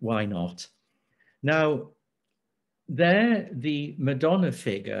 but why not? Now, there, the Madonna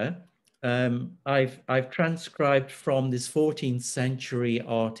figure, I've transcribed from this 14th century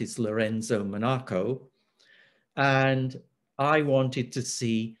artist Lorenzo Monaco, and I wanted to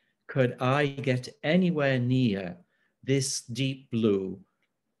see, could I get anywhere near this deep blue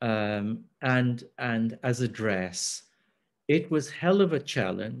and as a dress? It was hell of a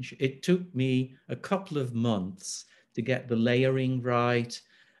challenge. It took me a couple of months to get the layering right.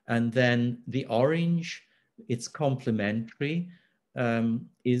 And then the orange, it's complementary,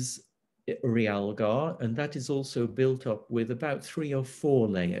 is realgar. And that is also built up with about 3 or 4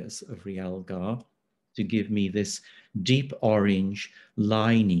 layers of realgar to give me this deep orange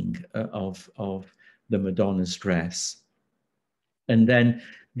lining of the Madonna's dress. And then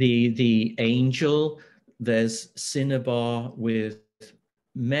the angel, there's cinnabar with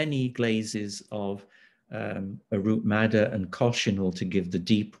many glazes of a root madder and cochineal to give the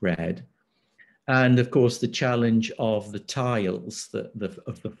deep red. And of course, the challenge of the tiles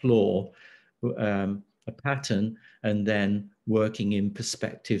of the floor, a pattern, and then working in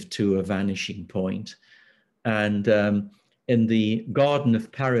perspective to a vanishing point. And in the Garden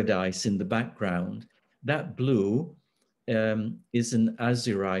of Paradise in the background, that blue is an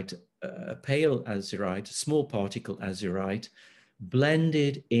azurite, a pale azurite, a small particle azurite,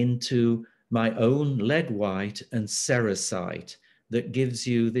 blended into my own lead white and cerussite that gives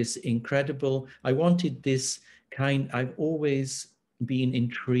you this incredible, I wanted this kind, I've always been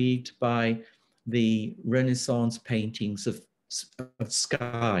intrigued by the Renaissance paintings of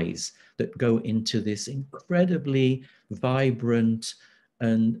skies that go into this incredibly vibrant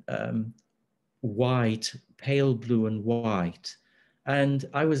and white, pale blue and white. And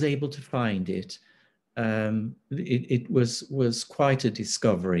I was able to find it. it was quite a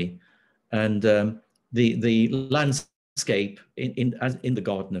discovery. And the landscape in the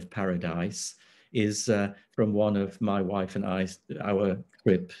Garden of Paradise is from one of my wife and I, our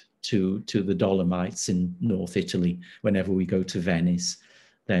trip to the Dolomites in North Italy. Whenever we go to Venice,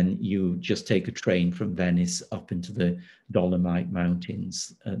 then you just take a train from Venice up into the Dolomite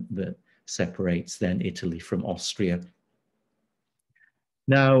Mountains that separates then Italy from Austria.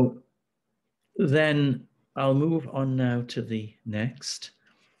 Now, then I'll move on now to the next.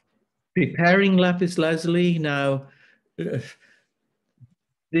 Preparing lapis lazuli. Now,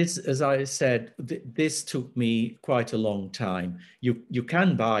 this, as I said, this took me quite a long time. You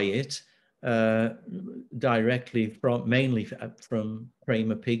can buy it directly from, mainly from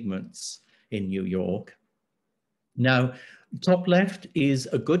Natural Pigments in New York. Now, top left is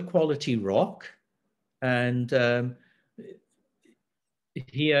a good quality rock, and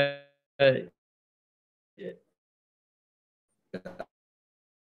here,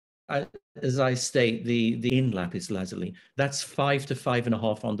 as I state, the in lapis lazuli, that's 5 to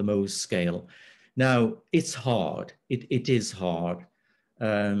 5.5 on the Mohs scale. Now, it's hard. It is hard.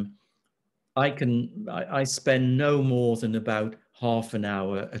 I spend no more than about half an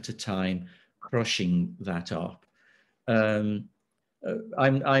hour at a time crushing that up. I'm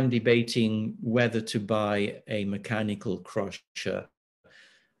debating whether to buy a mechanical crusher.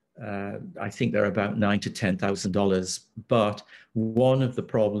 I think they're about $9,000 to $10,000, but one of the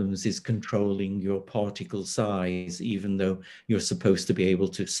problems is controlling your particle size, even though you're supposed to be able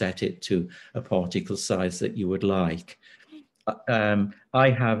to set it to a particle size that you would like. I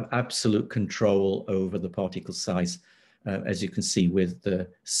have absolute control over the particle size, as you can see with the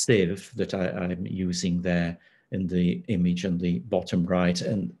sieve that I'm using there in the image on the bottom right.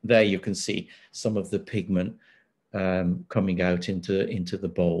 And there you can see some of the pigment coming out into the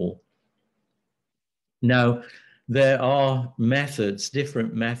bowl. Now, there are methods,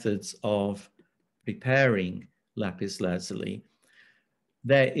 different methods of preparing lapis lazuli.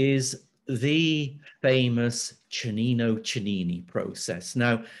 There is the famous Cennino Cennini process.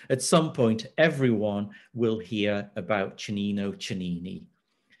 Now, at some point, everyone will hear about Cennino Cennini.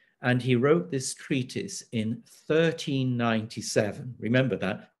 And he wrote this treatise in 1397. Remember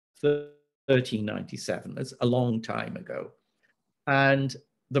that, 1397. That's a long time ago. And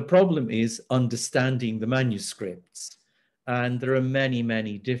the problem is understanding the manuscripts. And there are many,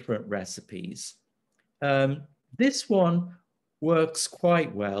 many different recipes. This one works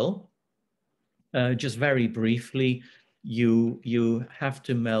quite well. Just very briefly, you have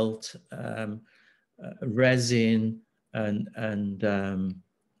to melt resin and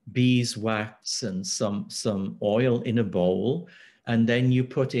beeswax and some oil in a bowl, and then you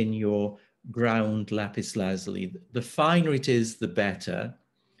put in your ground lapis lazuli. The finer it is, the better.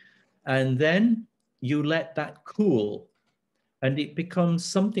 And then you let that cool, and it becomes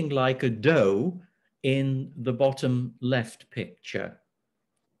something like a dough in the bottom left picture.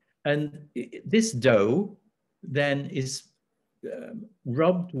 And this dough then is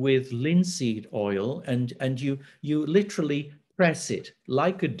rubbed with linseed oil, and you literally press it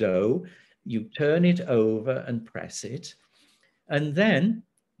like a dough. You turn it over and press it. And then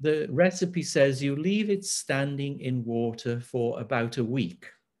the recipe says you leave it standing in water for about a week.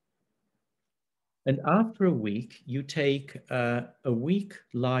 And after a week, you take a weak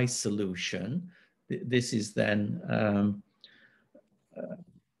lye solution. This is then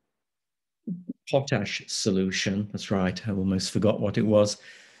potash solution. That's right. I almost forgot what it was.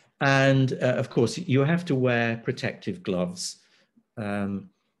 And of course, you have to wear protective gloves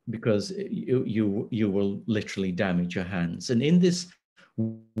because you will literally damage your hands. And in this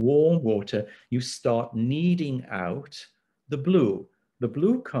warm water, you start kneading out the blue. The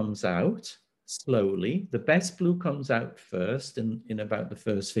blue comes out slowly. The best blue comes out first in about the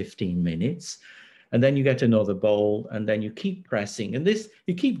first 15 minutes. And then you get another bowl, and then you keep pressing. And this,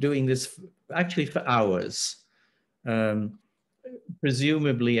 you keep doing this actually for hours.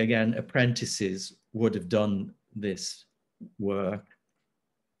 Presumably, again, apprentices would have done this work.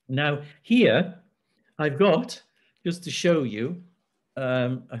 Now, here I've got, just to show you,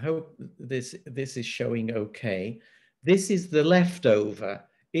 I hope this is showing okay. This is the leftover.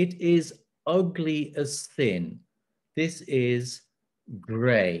 It is ugly as thin. This is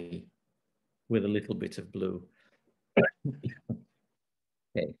gray with a little bit of blue.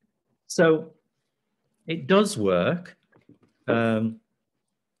 Okay, so it does work, but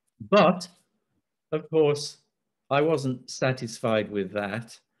of course, I wasn't satisfied with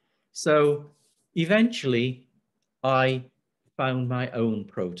that. So eventually, I found my own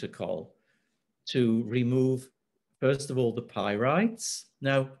protocol to remove, first of all, the pyrites.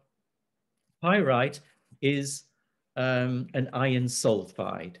 Now, Pyrite is an iron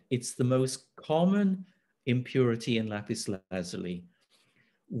sulfide. It's the most common impurity in lapis lazuli.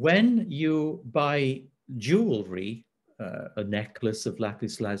 When you buy jewelry, a necklace of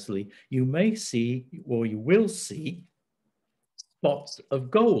lapis lazuli, you may see, or you will see, spots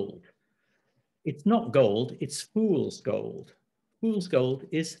of gold. It's not gold, it's fool's gold. Fool's gold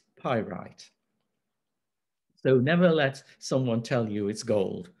is pyrite. So never let someone tell you it's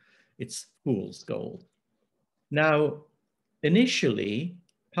gold. It's fool's gold. Now, initially,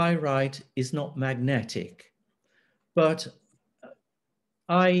 pyrite is not magnetic, but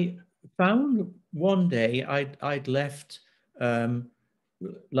I found one day I'd left,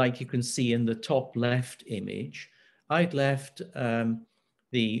 like you can see in the top left image, I'd left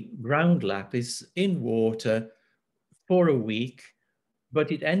the ground lapis in water for a week,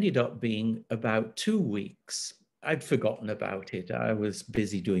 but it ended up being about 2 weeks. I'd forgotten about it. I was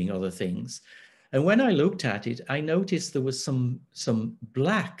busy doing other things. And when I looked at it, I noticed there was some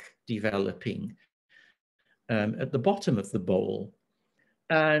black developing at the bottom of the bowl.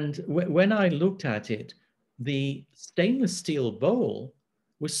 And when I looked at it, the stainless steel bowl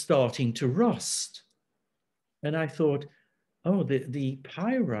was starting to rust. And I thought, oh, the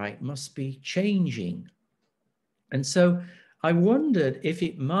pyrite must be changing. And so I wondered if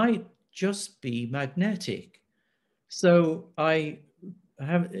it might just be magnetic. So I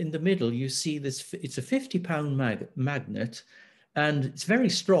have in the middle, you see this, it's a 50-pound magnet, and it's very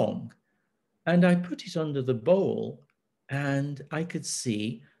strong. And I put it under the bowl, and I could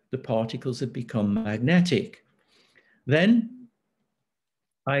see the particles had become magnetic. Then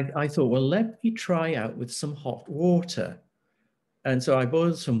I thought, well, let me try out with some hot water. And so I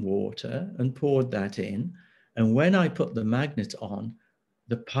boiled some water and poured that in. And when I put the magnet on,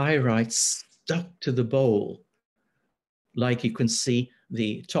 the pyrite stuck to the bowl. Like you can see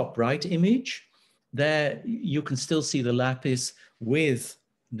the top right image, there you can still see the lapis with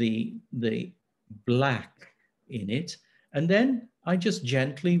the black in it. And then I just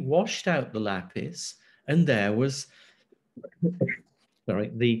gently washed out the lapis, and there was,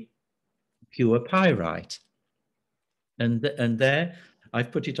 sorry, the pure pyrite. And there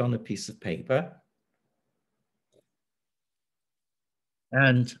I've put it on a piece of paper.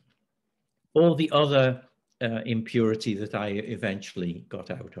 And all the other impurity that I eventually got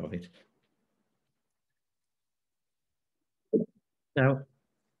out of it. Now,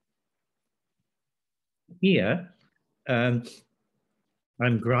 here, I'm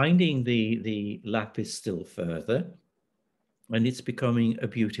grinding the lapis still further, and it's becoming a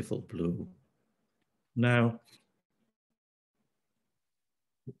beautiful blue. Now,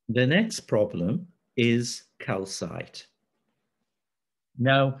 the next problem is calcite.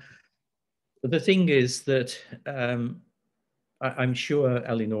 Now, the thing is that I'm sure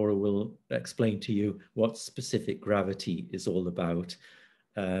Eleonora will explain to you what specific gravity is all about.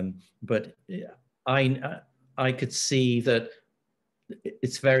 But I could see that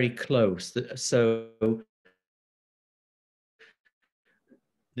it's very close. So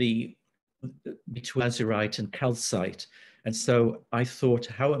the between lazurite and calcite. And so I thought,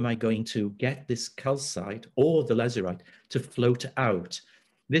 how am I going to get this calcite or the lazurite to float out?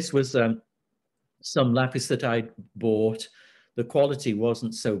 This was some lapis that I bought. The quality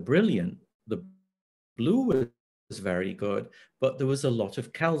wasn't so brilliant. The blue was very good, but there was a lot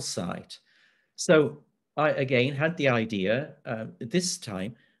of calcite. So I again had the idea. This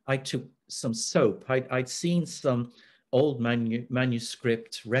time I took some soap. I'd seen some old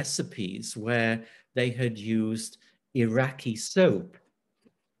manuscript recipes where they had used Iraqi soap.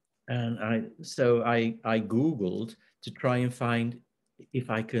 And I Googled to try and find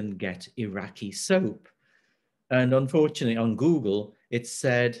if I can get Iraqi soap. And unfortunately on Google, it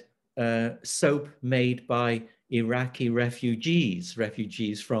said soap made by Iraqi refugees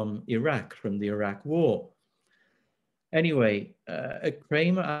from Iraq, from the Iraq War. Anyway, at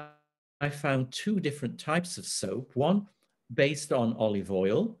Kramer, I found two different types of soap, one based on olive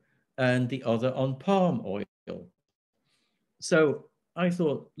oil and the other on palm oil. So I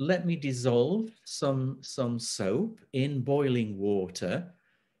thought, let me dissolve some soap in boiling water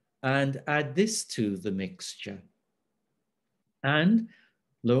and add this to the mixture. And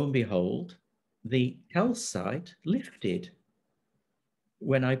lo and behold, the calcite lifted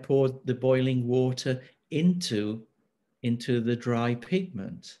when I poured the boiling water into the dry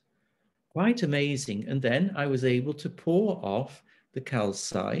pigment. Quite amazing. And then I was able to pour off the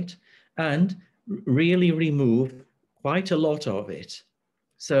calcite and really remove quite a lot of it.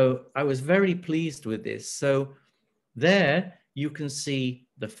 So I was very pleased with this. So there you can see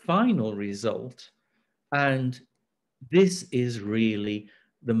the final result. And this is really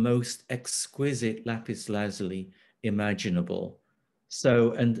the most exquisite lapis lazuli imaginable.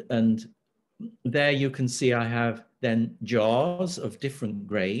 So, and there you can see I have then jars of different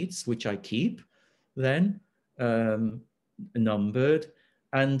grades, which I keep then numbered.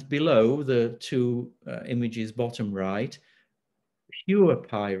 And below the two images, bottom right, pure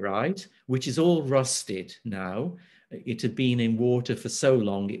pyrite, which is all rusted now. It had been in water for so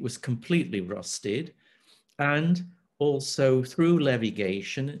long, it was completely rusted. And also through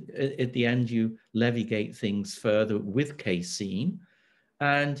levigation, at the end, you levigate things further with casein.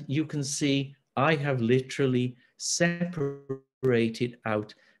 And you can see I have literally separated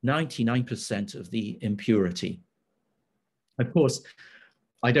out 99% of the impurity. Of course,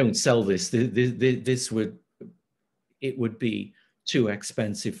 I don't sell this. This would be too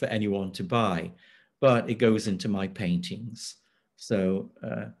expensive for anyone to buy, but it goes into my paintings. So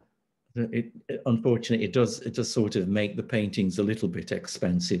unfortunately, it does sort of make the paintings a little bit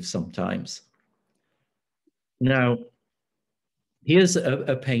expensive sometimes. Now, here's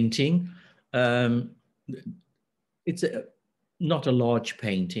a painting. It's not a large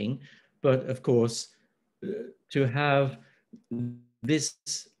painting, but of course, to have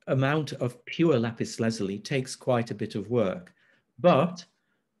this amount of pure lapis lazuli takes quite a bit of work. But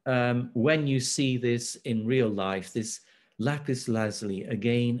when you see this in real life, this lapis lazuli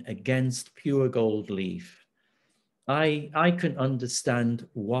again against pure gold leaf, I can understand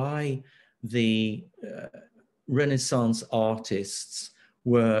why the Renaissance artists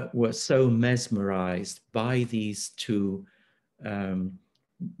were so mesmerized by these two,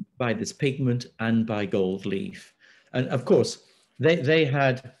 by this pigment and by gold leaf. And of course, they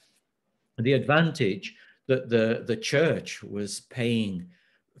had the advantage that the church was paying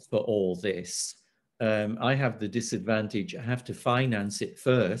for all this. I have the disadvantage, I have to finance it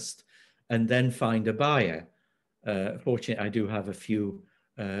first and then find a buyer. Fortunately, I do have a few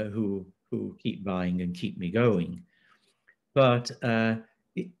who keep buying and keep me going. But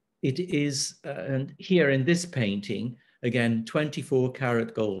it is, and here in this painting, again, 24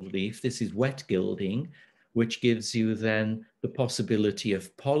 karat gold leaf. This is wet gilding, which gives you then the possibility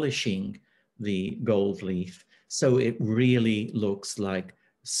of polishing the gold leaf. So it really looks like a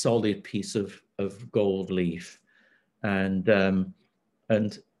solid piece of gold leaf. And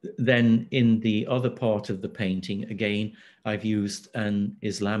then in the other part of the painting, again, I've used an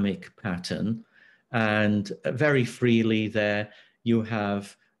Islamic pattern, and very freely there you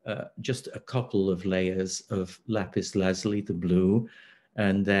have just a couple of layers of lapis lazuli, the blue,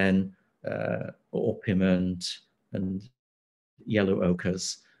 and then orpiment and yellow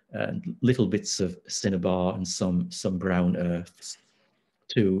ochres, and little bits of cinnabar and some brown earths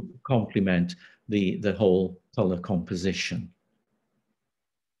to complement the whole color composition.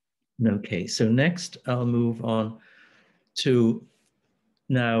 Okay, so next I'll move on to,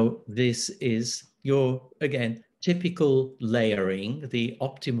 now this is your, again, typical layering, the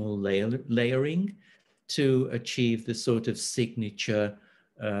optimal layering to achieve the sort of signature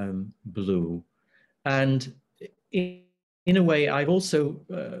blue. And in a way, I've also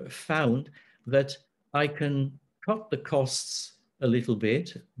found that I can cut the costs a little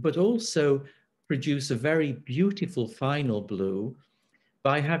bit, but also produce a very beautiful final blue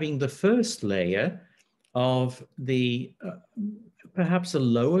by having the first layer of the perhaps a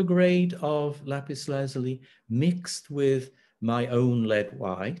lower grade of lapis lazuli mixed with my own lead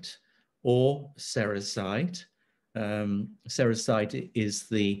white or cerussite. Cerussite is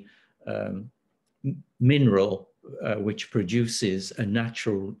the mineral which produces a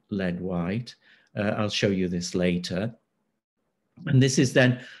natural lead white. I'll show you this later. And this is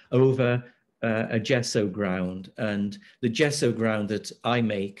then over a gesso ground, and the gesso ground that I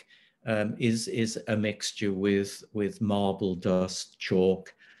make is a mixture with marble dust,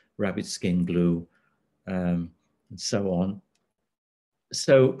 chalk, rabbit skin glue, and so on.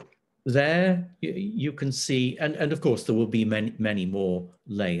 So there you can see, and of course there will be many more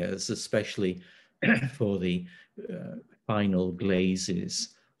layers, especially for the final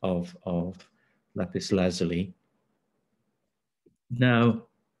glazes of lapis lazuli. Now,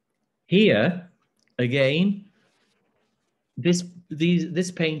 here, again, this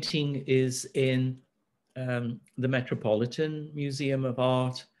painting is in the Metropolitan Museum of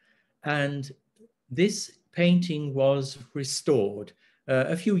Art, and this painting was restored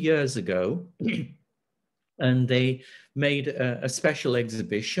a few years ago, and they made a special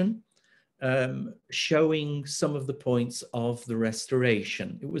exhibition showing some of the points of the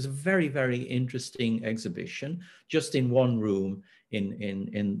restoration. It was a very, very interesting exhibition, just in one room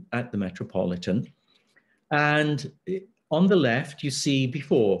at the Metropolitan. And on the left, you see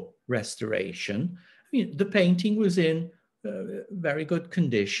before restoration. I mean, the painting was in very good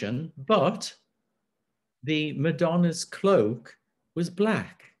condition, but the Madonna's cloak was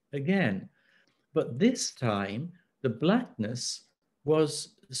black again. But this time, the blackness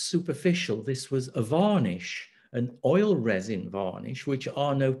was superficial. This was a varnish, an oil resin varnish, which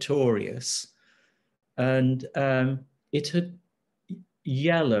are notorious. And it had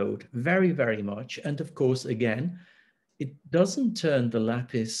yellowed very, very much. And of course, again, it doesn't turn the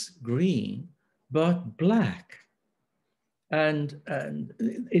lapis green, but black. And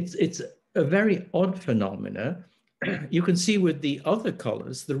it's a very odd phenomena. You can see with the other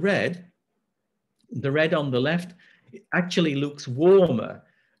colors, the red on the left actually looks warmer,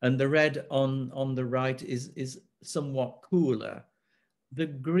 and the red on the right is somewhat cooler. The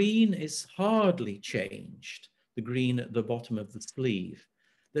green is hardly changed, the green at the bottom of the sleeve.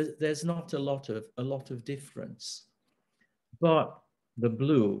 There's not a lot of difference. But the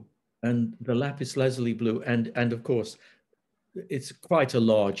blue and the lapis lazuli blue, and of course, it's quite a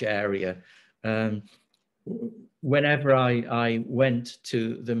large area. Whenever I went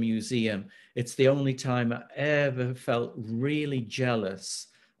to the museum, it's the only time I ever felt really jealous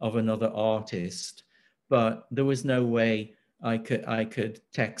of another artist. But there was no way I could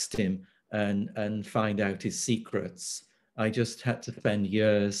text him and find out his secrets. I just had to spend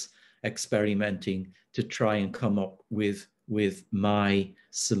years experimenting to try and come up with my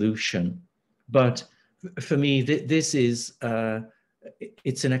solution. But for me, this is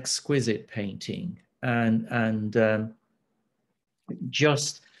it's an exquisite painting, and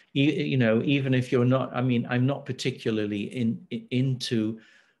just you know, even if you're not, I mean, I'm not particularly into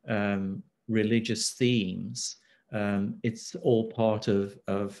religious themes. It's all part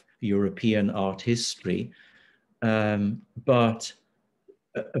of European art history, but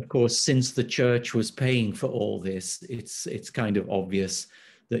of course, since the church was paying for all this, it's kind of obvious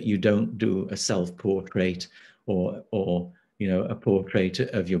that you don't do a self-portrait or you know, a portrait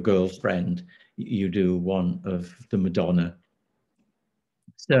of your girlfriend. You do one of the Madonna.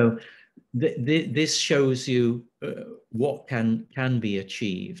 So this shows you what can be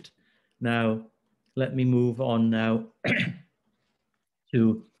achieved. Now, let me move on now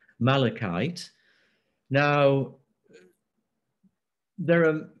to malachite. Now,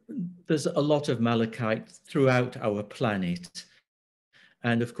 there's a lot of malachite throughout our planet,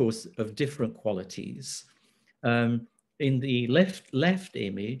 and of course of different qualities. In the left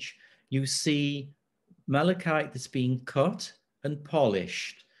image, you see malachite that's being cut and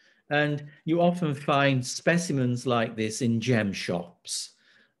polished, and you often find specimens like this in gem shops.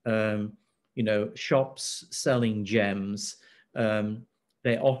 You know, shops selling gems.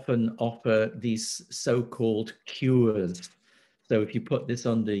 They often offer these so-called cures. So if you put this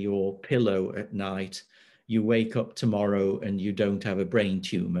under your pillow at night, you wake up tomorrow and you don't have a brain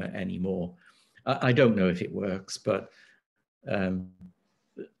tumor anymore. I don't know if it works, but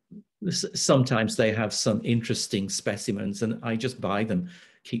sometimes they have some interesting specimens, and I just buy them,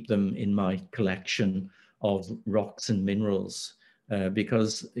 keep them in my collection of rocks and minerals,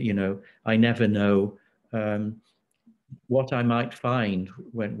 because, you know, I never know what I might find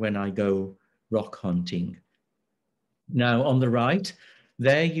when I go rock hunting. Now, on the right,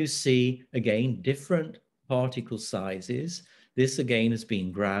 there you see, again, different particle sizes. This, again, has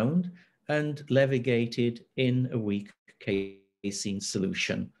been ground and levigated in a weak casein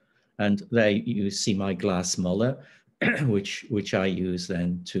solution. And there you see my glass muller, which I use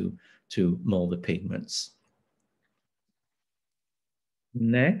then to mull the pigments.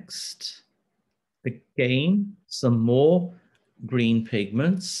 Next, again, some more green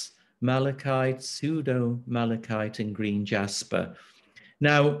pigments, malachite, pseudo-malachite, and green jasper.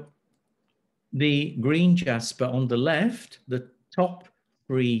 Now, the green jasper on the left, the top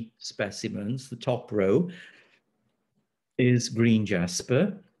three specimens, the top row, is green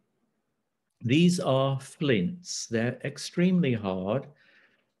jasper. These are flints. They're extremely hard.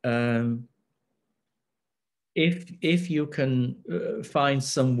 If you can find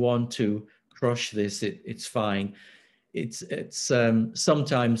someone to crush this, it's fine. It's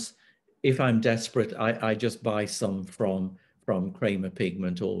sometimes, if I'm desperate, I just buy some from Kramer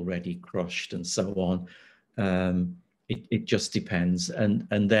Pigment already crushed and so on. It just depends,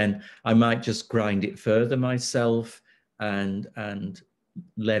 and then I might just grind it further myself and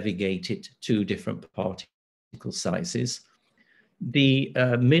levigate it to different particle sizes. The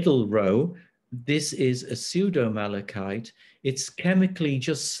middle row, this is a pseudo-malachite. It's chemically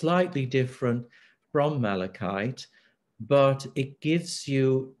just slightly different from malachite, but it gives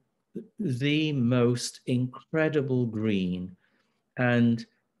you the most incredible green. And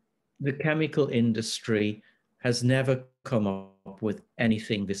the chemical industry has never come up with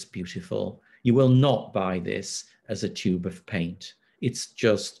anything this beautiful. You will not buy this as a tube of paint. It's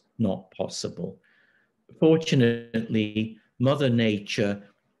just not possible. Fortunately, Mother Nature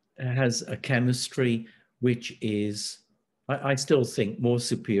has a chemistry which is, I still think, more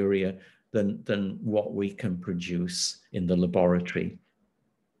superior than what we can produce in the laboratory.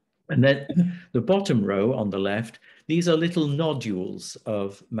 And then the bottom row on the left, these are little nodules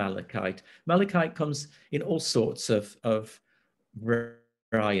of malachite. Malachite comes in all sorts of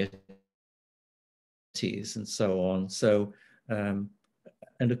varieties and so on. So, and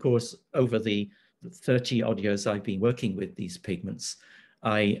of course, over the 30 odd years I've been working with these pigments,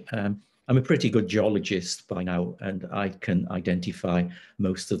 I'm a pretty good geologist by now, and I can identify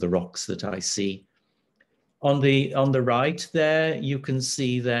most of the rocks that I see. On the right there, you can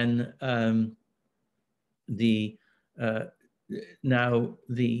see then the now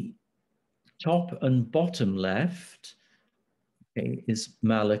the top and bottom left, okay, is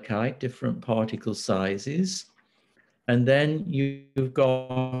malachite, different particle sizes, and then you've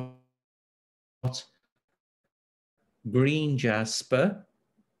got green jasper,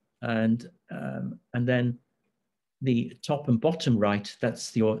 and then the top and bottom right,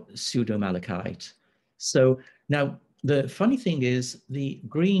 that's your pseudomalachite. So now the funny thing is the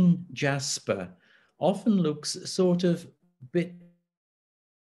green jasper often looks sort of bit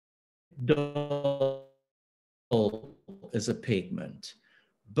dull as a pigment,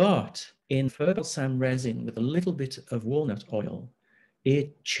 but in fertile resin with a little bit of walnut oil,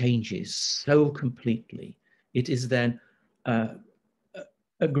 it changes so completely. It is then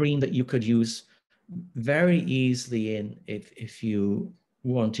a green that you could use very easily in if you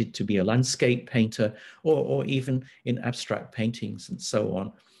wanted to be a landscape painter, or even in abstract paintings and so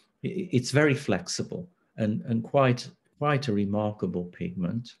on. It's very flexible and quite a remarkable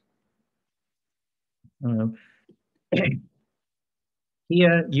pigment.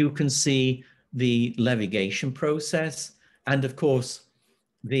 Here you can see the levigation process, and of course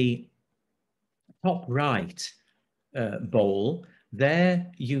the top right bowl,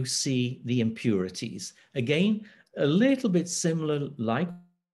 there you see the impurities. Again, a little bit similar like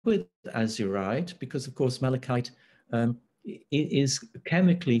with azurite, because of course malachite is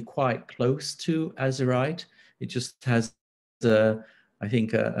chemically quite close to azurite. It just has, I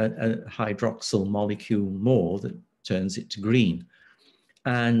think, a hydroxyl molecule more that turns it to green.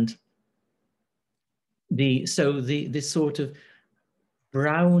 And this sort of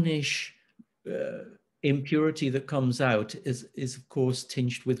brownish impurity that comes out is of course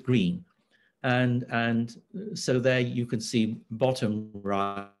tinged with green, and so there you can see bottom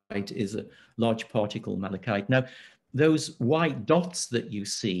right is a large particle malachite. Now those white dots that you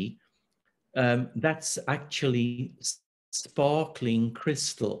see, that's actually sparkling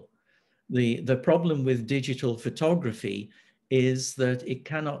crystal. The problem with digital photography is that it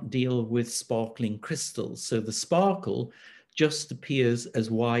cannot deal with sparkling crystals, so the sparkle just appears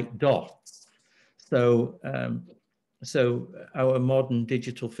as white dots. So, so our modern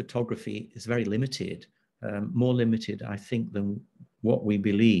digital photography is very limited, more limited, I think, than what we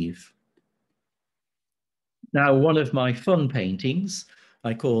believe. Now, one of my fun paintings,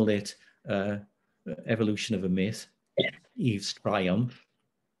 I call it Evolution of a Myth, Eve's Triumph,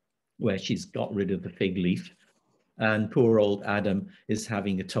 where she's got rid of the fig leaf, and poor old Adam is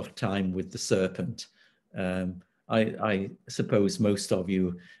having a tough time with the serpent. I suppose most of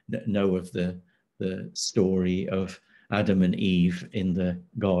you know of the story of Adam and Eve in the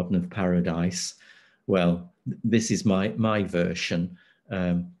Garden of Paradise. Well, this is my version.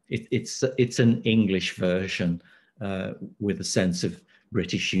 It's an English version with a sense of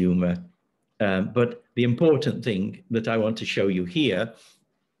British humor. But the important thing that I want to show you here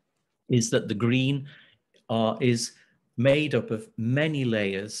is that the green is made up of many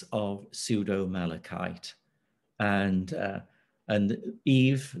layers of pseudo-malachite. And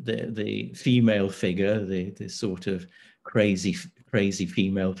Eve, the female figure, the sort of crazy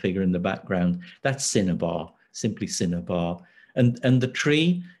female figure in the background, that's cinnabar, simply cinnabar. And the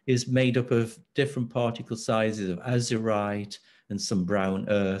tree is made up of different particle sizes of azurite and some brown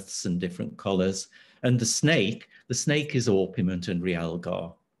earths and different colors. And the snake is orpiment and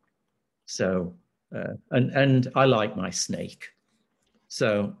realgar. So, and I like my snake.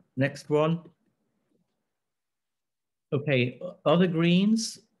 So next one. Okay, other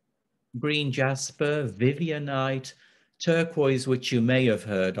greens, green jasper, vivianite, turquoise, which you may have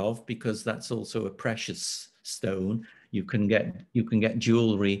heard of because that's also a precious stone. You can get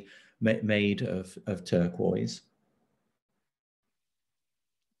jewelry made of turquoise.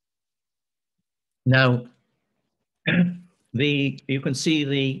 Now, you can see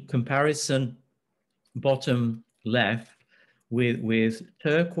the comparison bottom left with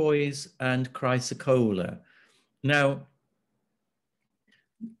turquoise and chrysocolla. Now,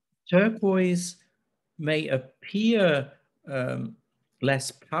 turquoise may appear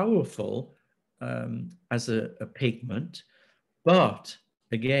less powerful as a pigment, but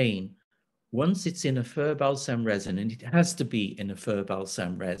again, once it's in a fir balsam resin, and it has to be in a fir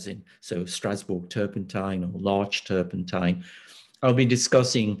balsam resin, so Strasbourg turpentine or larch turpentine. I'll be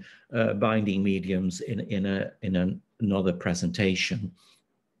discussing binding mediums in another presentation,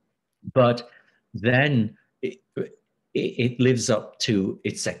 but then it lives up to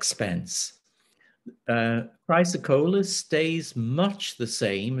its expense. Chrysocolla stays much the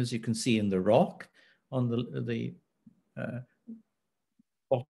same, as you can see in the rock on the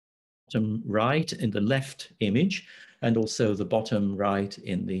bottom right in the left image, and also the bottom right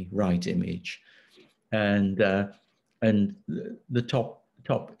in the right image. And the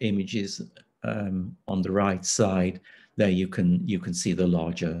top images on the right side, there you can see the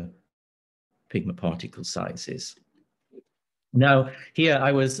larger pigment particle sizes. Now, here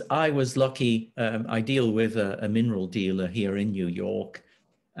I was lucky. I deal with a mineral dealer here in New York,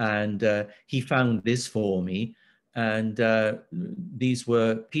 and he found this for me. And these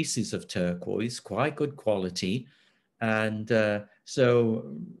were pieces of turquoise, quite good quality. And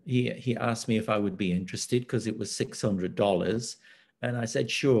so he asked me if I would be interested because it was $600, and I said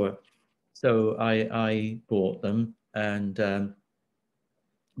sure. So I bought them, and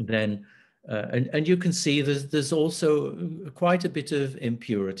then. And you can see there's also quite a bit of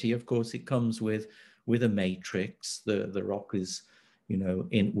impurity. Of course, it comes with a matrix. The rock is, you know,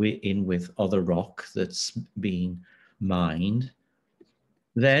 in with other rock that's being mined.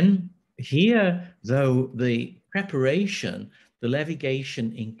 Then here, though, the preparation, the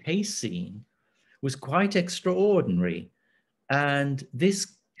levigation encasing was quite extraordinary, and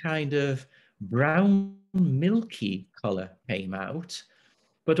this kind of brown milky color came out.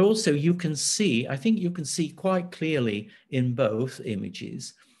 But also you can see, I think you can see quite clearly in both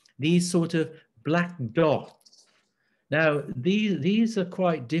images, these sort of black dots. Now, these are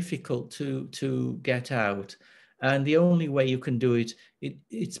quite difficult to get out. And the only way you can do it,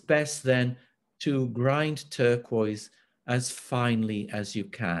 it's best then to grind turquoise as finely as you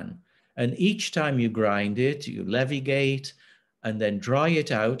can. And each time you grind it, you levigate and then dry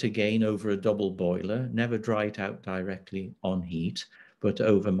it out again over a double boiler. Never dry it out directly on heat, but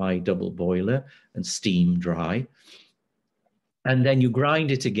over my double boiler and steam dry. And then you grind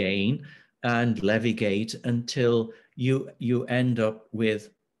it again and levigate until you end up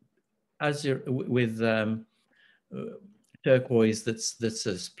with turquoise that's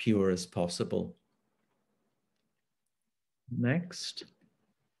as pure as possible. Next.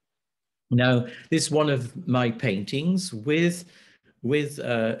 Now, this is one of my paintings with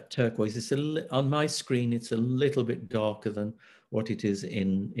turquoise. It's on my screen, it's a little bit darker than what it is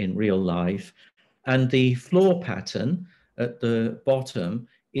in real life. And the floor pattern at the bottom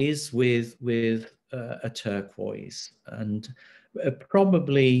is with a turquoise, and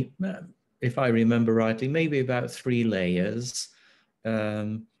probably, if I remember rightly, maybe about 3 layers.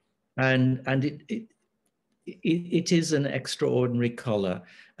 And it is an extraordinary color.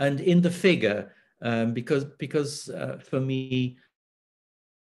 And in the figure, because for me,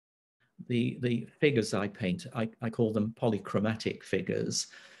 the figures I paint, I call them polychromatic figures.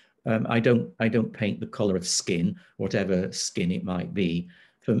 I don't paint the color of skin, whatever skin it might be.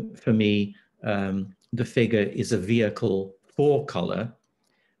 For me, the figure is a vehicle for color.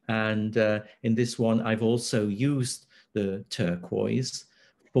 And in this one, I've also used the turquoise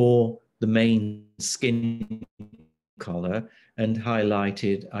for the main skin color and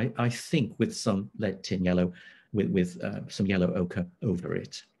highlighted, I think, with some lead tin yellow, with some yellow ochre over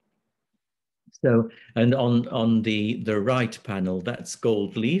it. So, and on the right panel, that's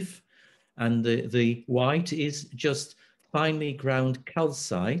gold leaf, and the white is just finely ground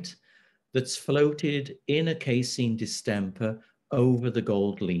calcite that's floated in a casein distemper over the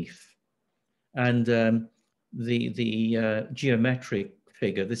gold leaf. And the geometric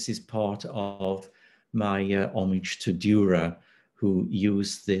figure, this is part of my homage to Dürer, who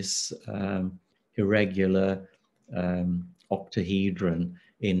used this irregular octahedron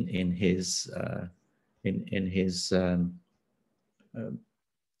in his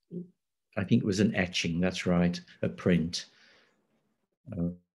I think it was an etching, that's right, a print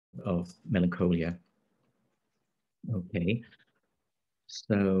of Melancholia. Okay,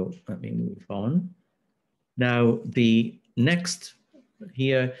 so let me move on. Now, the next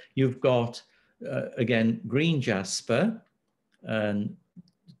here, you've got, again, green jasper, and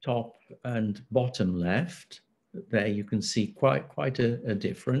top and bottom left. There you can see quite a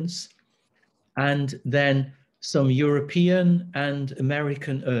difference. And then some European and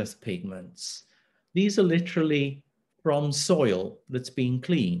American earth pigments. these are literally from soil that's been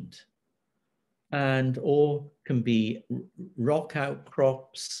cleaned, and or can be rock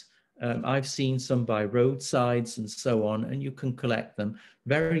outcrops. I've seen some by roadsides and so on, and you can collect them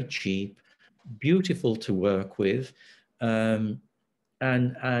very cheap, beautiful to work with. Um,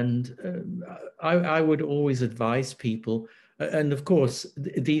 I would always advise people, and of course,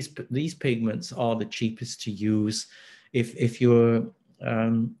 these pigments are the cheapest to use if you're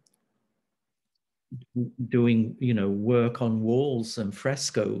um, doing, work on walls and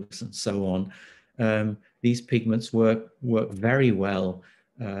frescoes and so on. These pigments work very well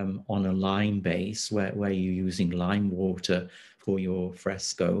on a lime base where you're using lime water for your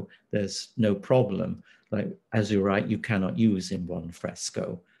fresco. There's no problem. Like, as you're right, you cannot use in one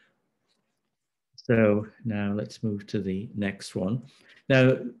fresco. So now let's move to the next one.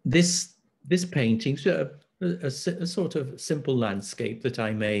 Now, this painting's a sort of simple landscape that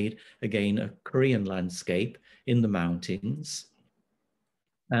I made, again, a Korean landscape in the mountains.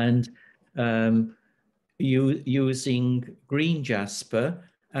 And using green jasper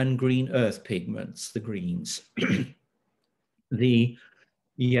and green earth pigments, the greens. The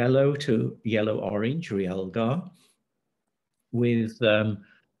yellow to yellow-orange realgar with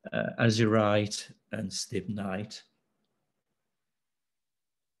azurite and stibnite.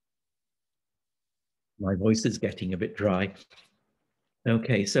 My voice is getting a bit dry.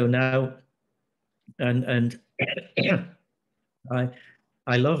 Okay, so now, and I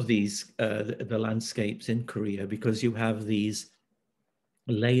I love these the landscapes in Korea because you have these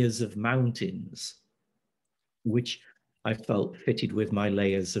layers of mountains, which I felt fitted with my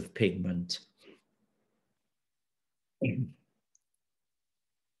layers of pigment.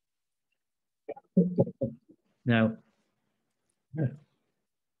 Now,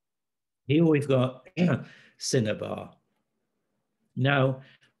 here we've got cinnabar. Now,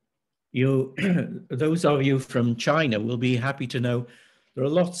 you, those of you from China will be happy to know there are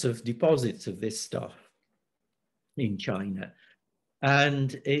lots of deposits of this stuff in China.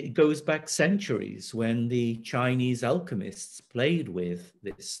 And it goes back centuries when the Chinese alchemists played with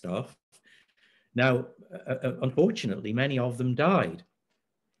this stuff. Now, unfortunately, many of them died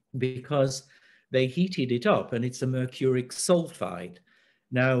because they heated it up, and it's a mercuric sulfide.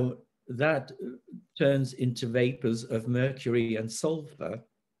 Now, that turns into vapors of mercury and sulfur.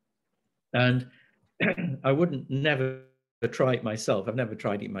 And I wouldn't never try it myself. I've never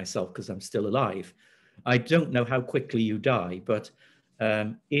tried it myself because I'm still alive. I don't know how quickly you die, but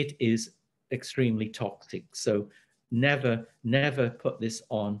it is extremely toxic. So never put this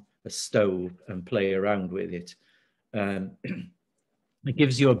on a stove and play around with it. It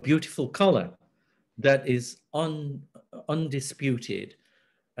gives you a beautiful color that is undisputed.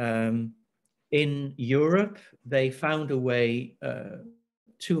 Um, in Europe, they found a way,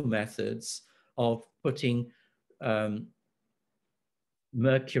 two methods of putting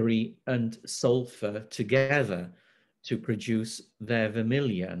mercury and sulfur together to produce their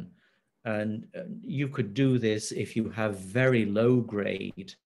vermilion. And you could do this if you have very low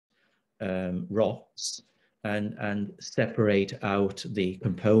grade rocks and separate out the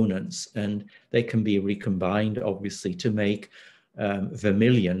components, and they can be recombined obviously to make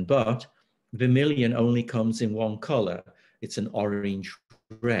vermilion, but vermilion only comes in one color. It's an orange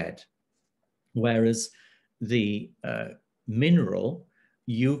red, whereas the mineral,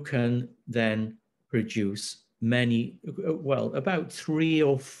 you can then produce many, well, about 3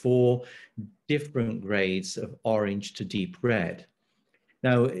 or 4 different grades of orange to deep red.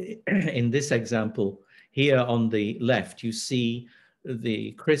 Now, in this example here on the left, you see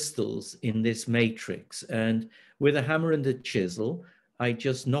the crystals in this matrix. And with a hammer and a chisel, I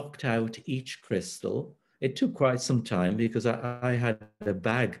just knocked out each crystal. It took quite some time because I had a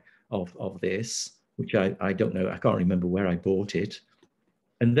bag of this, which I don't know, I can't remember where I bought it.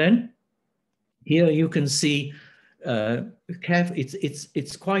 And then here you can see,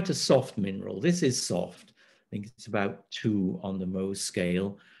 it's quite a soft mineral. This is soft. I think it's about 2 on the Mohs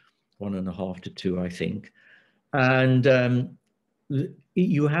scale, 1.5 to 2, I think. And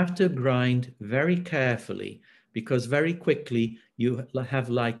you have to grind very carefully because very quickly you have,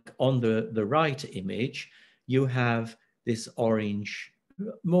 like on the right image, you have this orange,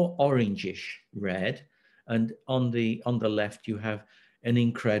 more orangish red, and on the left you have an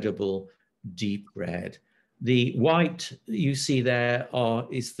incredible deep red. The white you see there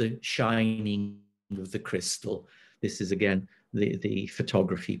is the shining of the crystal. This is again the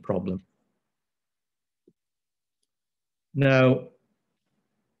photography problem. Now,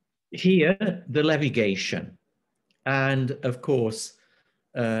 here, the levigation. And of course,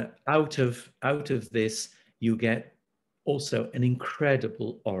 out of this, you get also an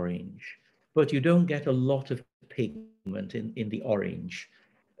incredible orange. but you don't get a lot of pigment in the orange.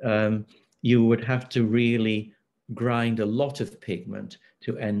 Um, you would have to really grind a lot of pigment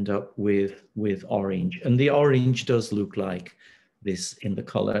to end up with orange. And the orange does look like this in the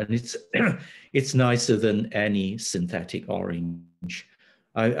color, and it's it's nicer than any synthetic orange.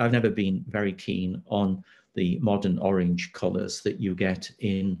 I've never been very keen on the modern orange colors that you get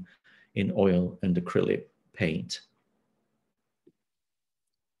in oil and acrylic paint.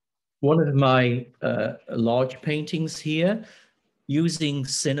 One of my large paintings here, using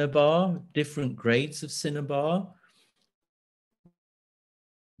cinnabar, different grades of cinnabar.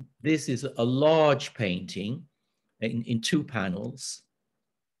 This is a large painting in two panels.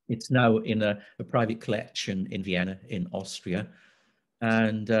 It's now in a private collection in Vienna, in Austria.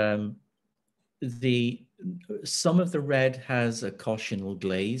 And some of the red has a cautional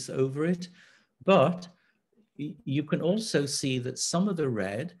glaze over it, but you can also see that some of the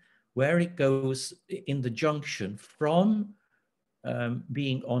red, where it goes in the junction from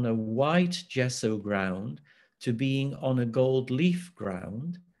being on a white gesso ground to being on a gold leaf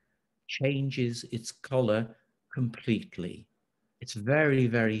ground, changes its color completely. It's very,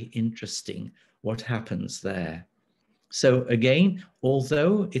 very interesting what happens there. So again,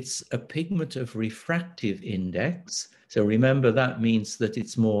 although it's a pigment of refractive index, so remember that means that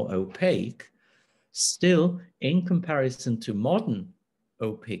it's more opaque, still in comparison to modern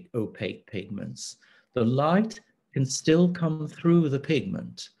opaque pigments, the light can still come through the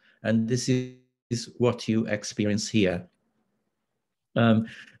pigment. And this is what you experience here.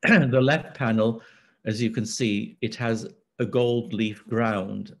 The left panel, as you can see, it has a gold leaf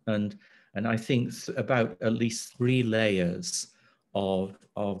ground, and I think about at least 3 layers of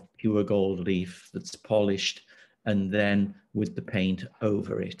pure gold leaf that's polished, and then with the paint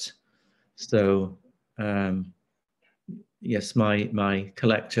over it. So yes, my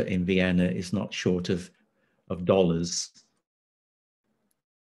collector in Vienna is not short of dollars.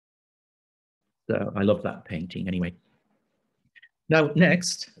 So I love that painting anyway. Now,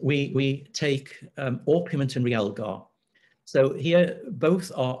 next, we take orpiment and realgar. So here,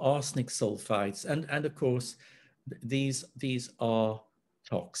 both are arsenic sulfides, and of course, these are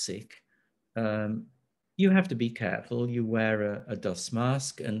toxic. You have to be careful. You wear a dust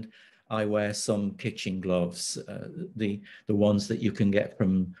mask, and I wear some kitchen gloves, the ones that you can get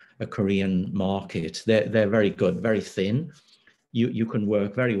from a Korean market. They're very good, very thin. You can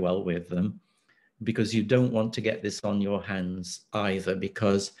work very well with them, because you don't want to get this on your hands either,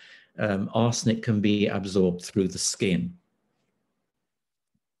 because arsenic can be absorbed through the skin.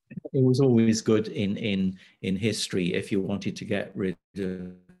 It was always good in history, if you wanted to get rid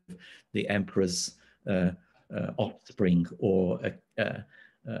of the emperor's offspring or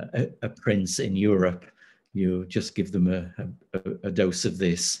a prince in Europe, you just give them a dose of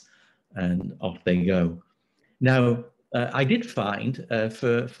this and off they go. Now, I did find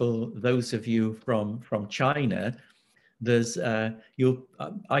for those of you from China, there's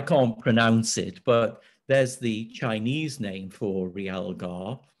I can't pronounce it, but there's the Chinese name for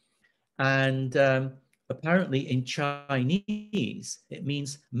realgar, and apparently in Chinese it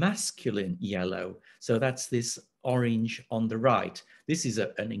means masculine yellow. So that's this orange on the right. This is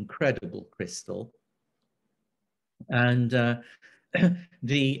an incredible crystal, and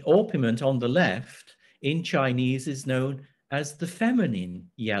the orpiment on the left in Chinese is known as the feminine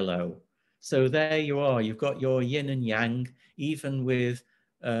yellow. So there you are, you've got your yin and yang, even with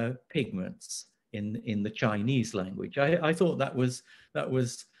pigments in the Chinese language. I thought that was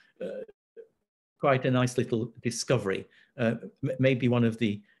quite a nice little discovery. Maybe one of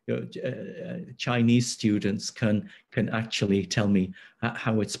the Chinese students can actually tell me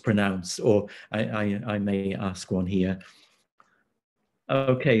how it's pronounced, or I may ask one here.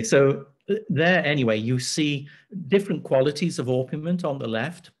 Okay, so there anyway, you see different qualities of orpiment on the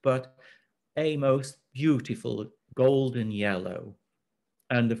left, but a most beautiful golden yellow.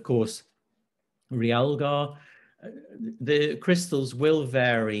 And of course, realgar, the crystals will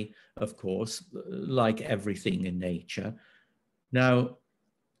vary, of course, like everything in nature. Now,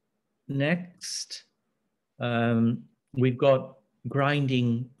 next, we've got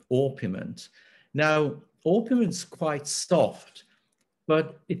grinding orpiment. Now, orpiment's quite soft,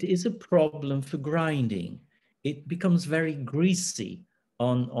 but it is a problem for grinding. It becomes very greasy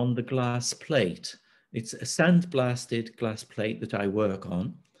on the glass plate. It's a sandblasted glass plate that I work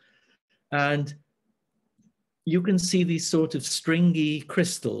on. And you can see these sort of stringy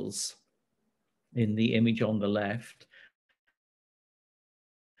crystals in the image on the left.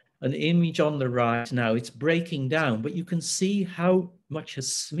 An image on the right now, it's breaking down, but you can see how much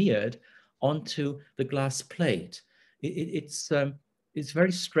has smeared onto the glass plate. It's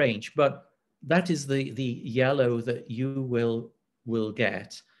very strange, but that is the yellow that you will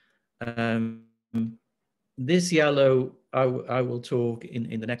get. Um, this yellow, I will talk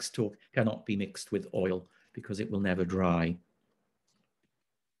in the next talk, cannot be mixed with oil because it will never dry.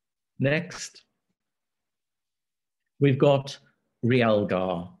 Next, we've got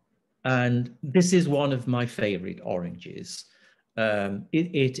Realgar. And this is one of my favorite oranges.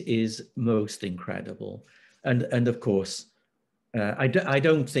 It is most incredible. And of course, I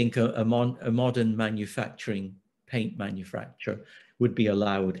don't think a modern paint manufacturer would be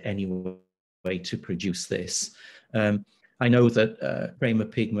allowed anyway to produce this. I know that Kramer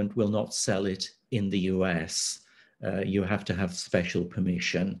Pigment will not sell it in the US. You have to have special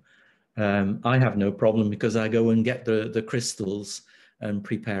permission. I have no problem because I go and get the crystals and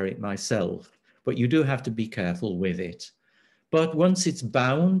prepare it myself. But you do have to be careful with it. But once it's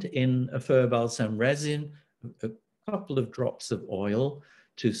bound in a fir balsam resin, a couple of drops of oil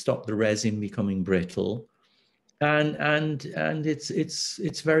to stop the resin becoming brittle, and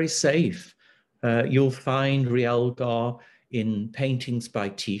it's very safe. You'll find Realgar in paintings by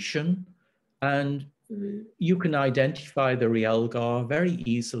Titian, and you can identify the Realgar very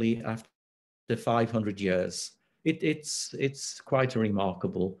easily after 500 years. It's quite a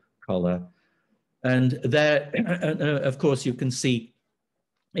remarkable color. And there, of course, you can see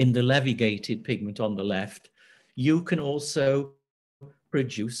in the levigated pigment on the left, you can also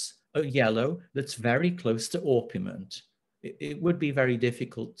produce a yellow that's very close to orpiment. It would be very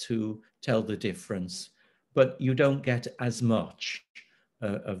difficult to tell the difference, but you don't get as much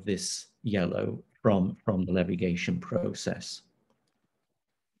of this yellow from the levigation process.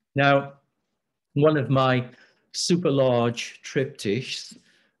 Now, one of my super large triptychs,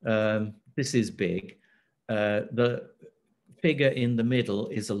 this is big. The figure in the middle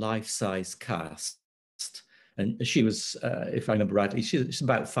is a life-size cast. And she was, if I remember rightly, she's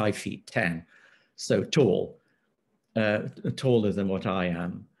about 5'10", so tall, taller than what I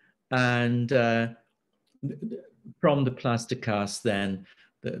am. And from the plaster cast, then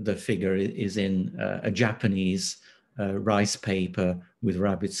the figure is in a Japanese rice paper with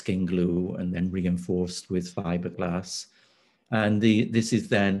rabbit skin glue and then reinforced with fiberglass. And this is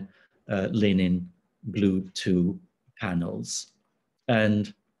then linen glued to panels.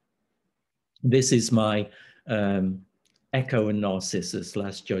 And this is my Echo and Narcissus,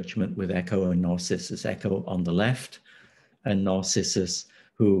 Last Judgment with Echo and Narcissus. Echo on the left, and Narcissus,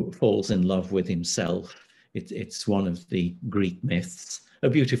 who falls in love with himself. It's one of the Greek myths, a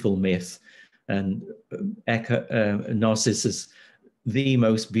beautiful myth. And Narcissus, the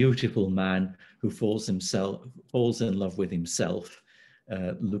most beautiful man who falls in love with himself,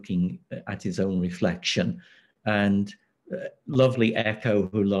 looking at his own reflection. And lovely Echo,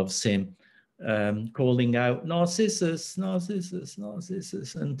 who loves him, calling out, Narcissus, Narcissus,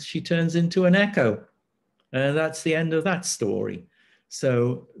 Narcissus, and she turns into an echo. And that's the end of that story.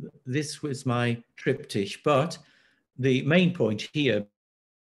 So this was my triptych, but the main point here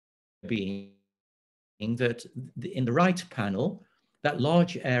being that in the right panel, that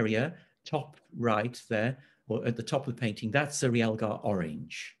large area, top right there, or at the top of the painting, that's a Realgar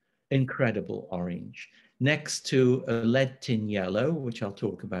orange, incredible orange, next to a lead tin yellow, which I'll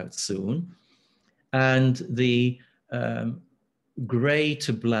talk about soon, and the gray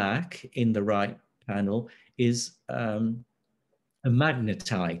to black in the right panel is a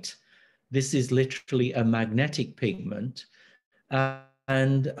magnetite. This is literally a magnetic pigment,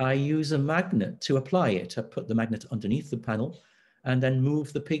 and I use a magnet to apply it. I put the magnet underneath the panel and then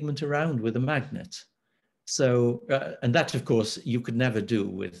move the pigment around with a magnet. So, and that, of course, you could never do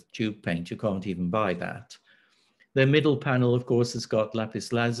with tube paint. You can't even buy that. The middle panel, of course, has got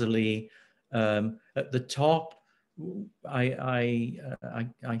lapis lazuli. At the top, I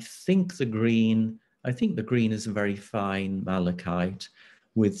think the green is a very fine malachite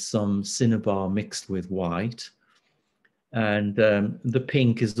with some cinnabar mixed with white. And the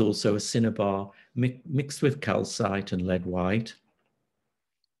pink is also a cinnabar mixed with calcite and lead white.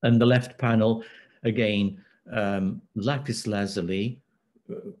 And the left panel, again, lapis lazuli,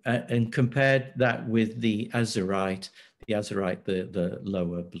 and compared that with the azurite, the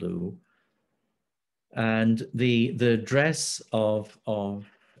lower blue. And the dress of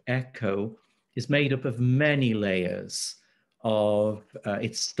Echo is made up of many layers of,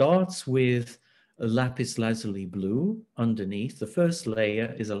 it starts with a lapis lazuli blue underneath. The first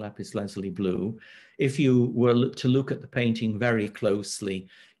layer is a lapis lazuli blue. If you were to look at the painting very closely,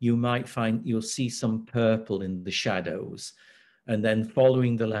 you might find you'll see some purple in the shadows. And then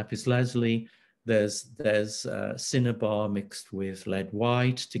following the lapis lazuli, there's cinnabar mixed with lead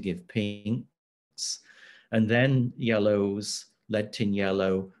white to give pinks, and then yellows, lead tin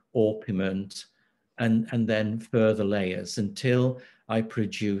yellow orpiment, and then further layers until I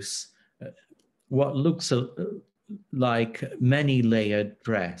produce what looks like many layered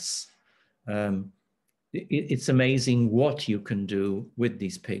dress. It's amazing what you can do with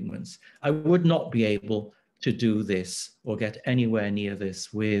these pigments. I would not be able to do this or get anywhere near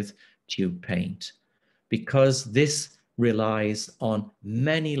this with tube paint, because this relies on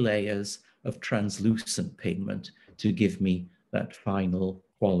many layers of translucent pigment to give me that final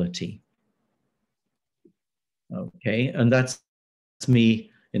quality. Okay, and that's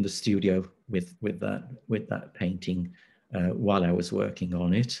me in the studio with that painting while I was working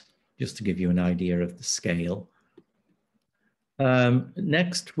on it, just to give you an idea of the scale.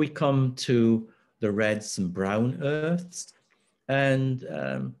 Next, we come to the reds and brown earths,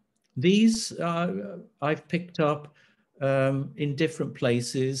 and these I've picked up in different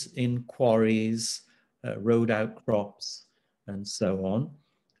places, in quarries, road outcrops, and so on.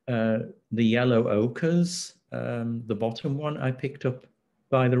 The yellow ochres, the bottom one, I picked up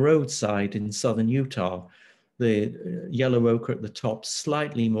by the roadside in southern Utah. The yellow ochre at the top,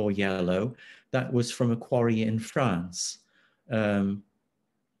 slightly more yellow, that was from a quarry in France. You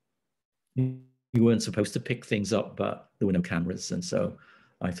weren't supposed to pick things up, but there were no cameras, and so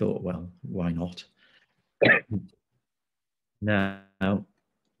I thought, well, why not? Now,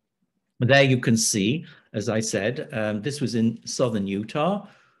 there you can see, as I said, this was in southern Utah,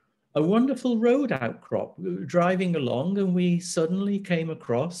 a wonderful road outcrop, driving along, and we suddenly came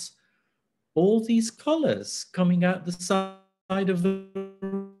across all these colors coming out the side of the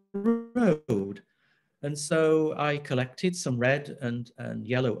road. And so I collected some red and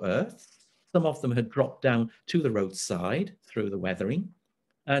yellow earth. Some of them had dropped down to the roadside through the weathering,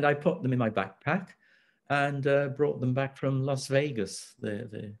 and I put them in my backpack and brought them back from Las Vegas,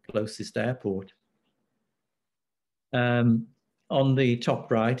 the closest airport. On the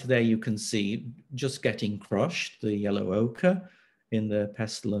top right, there you can see just getting crushed, the yellow ochre in the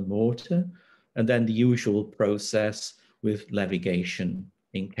pestle and mortar, and then the usual process with levigation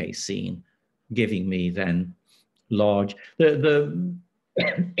in casein, giving me then large. The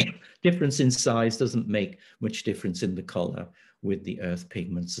difference in size doesn't make much difference in the color with the earth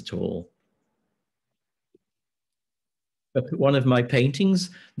pigments at all. One of my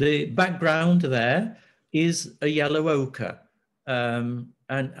paintings, the background there is a yellow ochre,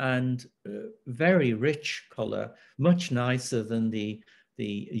 and very rich color, much nicer than the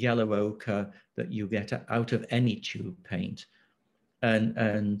yellow ochre that you get out of any tube paint.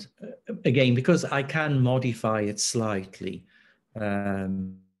 And again, because I can modify it slightly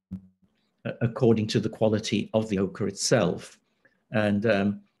according to the quality of the ochre itself. And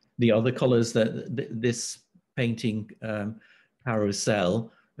the other colors that this painting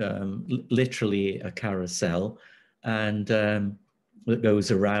carousel, literally a carousel, and that goes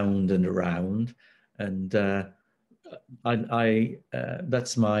around and around. And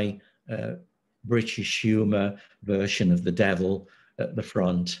that's my British humor version of the devil at the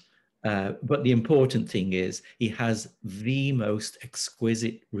front. But the important thing is he has the most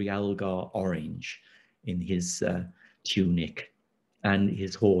exquisite realgar orange in his tunic, and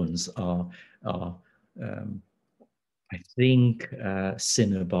his horns are I think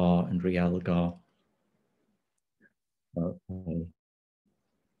cinnabar and realgar. Okay.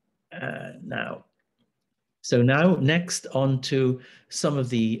 Now next on to some of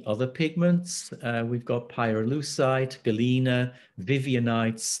the other pigments. We've got pyrolusite, galena,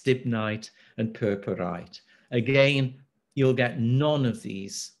 vivianite, stibnite, and purpurite. Again, you'll get none of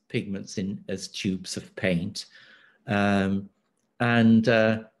these pigments in as tubes of paint.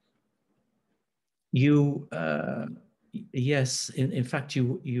 Yes, in fact,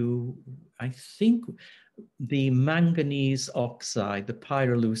 I think the manganese oxide, the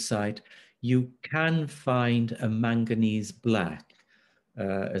pyrolusite, you can find a manganese black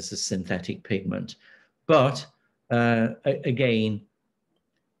as a synthetic pigment. But again,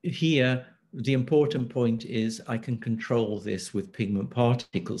 here, the important point is I can control this with pigment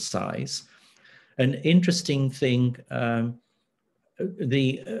particle size. An interesting thing,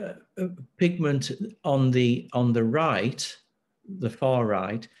 the pigment on the right, the far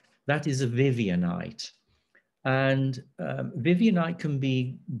right, that is a vivianite. And vivianite can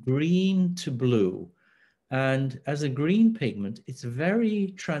be green to blue. And as a green pigment, it's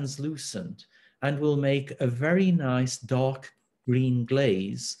very translucent and will make a very nice dark green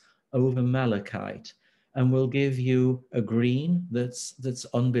glaze over malachite, and will give you a green that's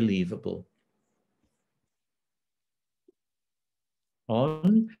unbelievable.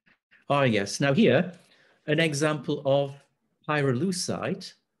 Yes, now here, an example of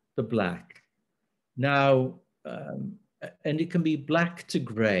pyrolusite, the black. Now, and it can be black to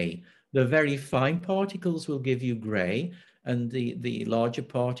gray. The very fine particles will give you gray, and the larger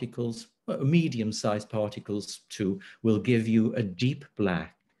particles, medium-sized particles too, will give you a deep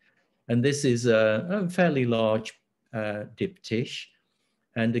black. And this is a fairly large diptych.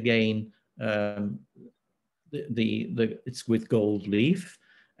 And again, it's with gold leaf,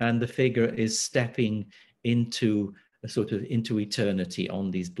 and the figure is stepping into a sort of into eternity on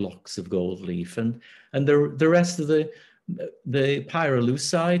these blocks of gold leaf. And the rest of the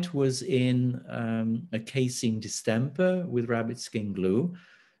pyrolusite was in a casing distemper with rabbit skin glue.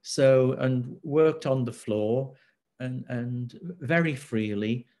 So, and worked on the floor and very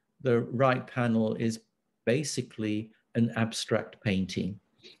freely. The right panel is basically an abstract painting.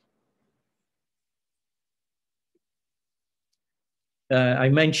 I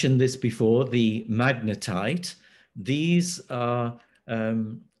mentioned this before, the magnetite. These are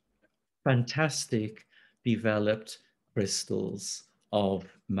fantastic developed crystals of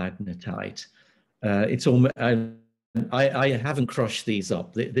magnetite. It's almost, I haven't crushed these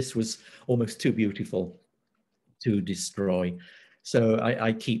up. This was almost too beautiful to destroy. So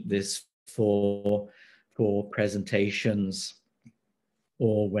I keep this for presentations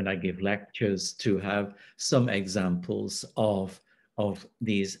or when I give lectures to have some examples of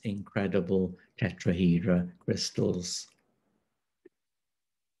these incredible tetrahedra crystals.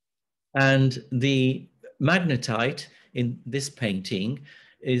 And the magnetite in this painting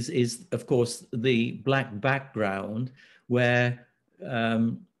is of course the black background where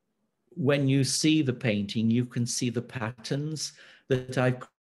when you see the painting, you can see the patterns that I've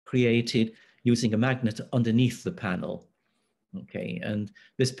created using a magnet underneath the panel. Okay, and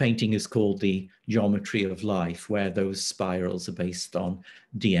this painting is called The Geometry of Life, where those spirals are based on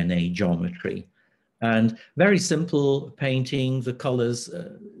DNA geometry. And very simple painting, the colors,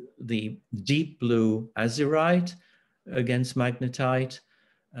 the deep blue azurite against magnetite,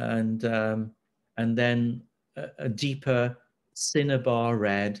 and then a deeper cinnabar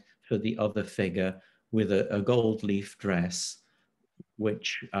red for the other figure with a gold leaf dress,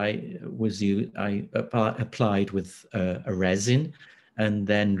 which I applied with a resin and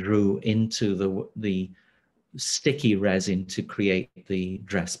then drew into the sticky resin to create the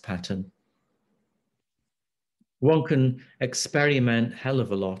dress pattern. One can experiment hell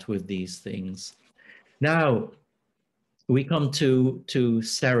of a lot with these things. Now we come to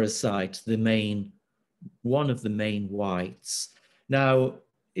cerussite, one of the main whites. Now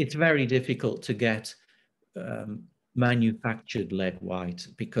it's very difficult to get manufactured lead white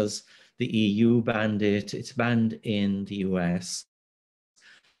because the EU banned it. It's banned in the US.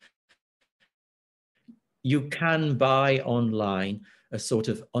 You can buy online a sort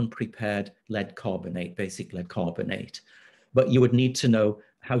of unprepared lead carbonate, basic lead carbonate, but you would need to know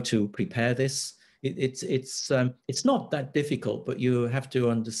how to prepare this. It's not that difficult, but you have to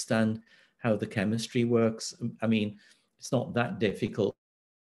understand how the chemistry works. I mean, it's not that difficult,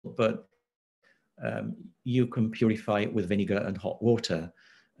 but you can purify it with vinegar and hot water.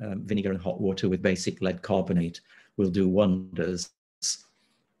 Vinegar and hot water with basic lead carbonate will do wonders.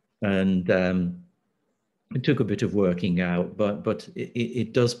 And it took a bit of working out, but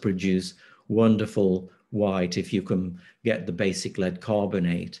it does produce wonderful white if you can get the basic lead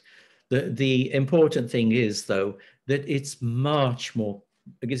carbonate. The important thing is, though, that it's much more,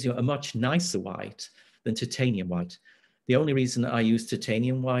 it gives you a much nicer white than titanium white. The only reason I use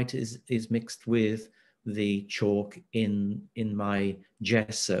titanium white is mixed with the chalk in my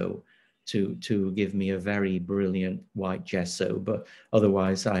gesso to give me a very brilliant white gesso, but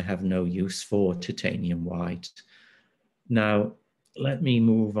otherwise I have no use for titanium white. Now, let me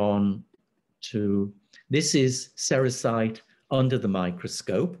move on to, this is cerussite under the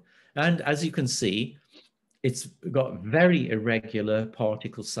microscope. And as you can see, it's got very irregular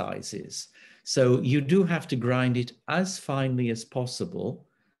particle sizes. So you do have to grind it as finely as possible,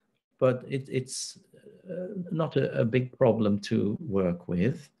 but it's not a big problem to work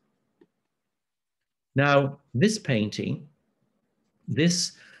with. Now, this painting,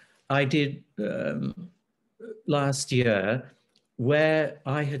 this I did last year, where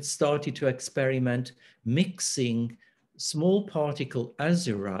I had started to experiment mixing small particle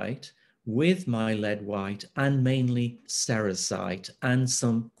azurite with my lead white and mainly cerussite and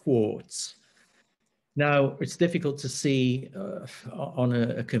some quartz. Now, it's difficult to see on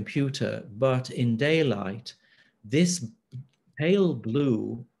a computer, but in daylight, this pale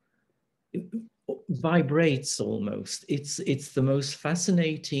blue vibrates almost. It's the most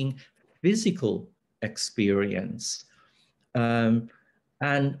fascinating physical experience. And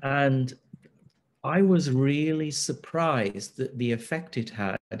I was really surprised at the effect it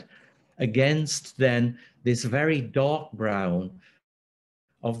had. against then this very dark brown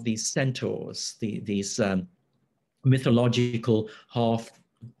of these centaurs, these mythological half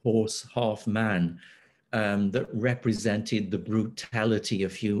horse, half man, that represented the brutality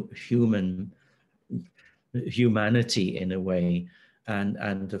of humanity in a way,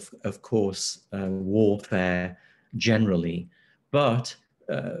 and of course warfare generally. But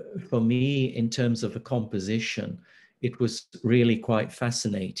for me, in terms of a composition, it was really quite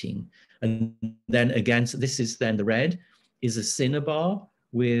fascinating. And then again, so this is then the red is a cinnabar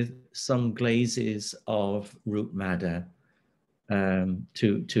with some glazes of root madder. And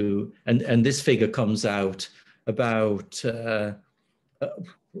this figure comes out about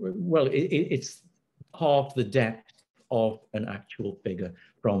well, it's half the depth of an actual figure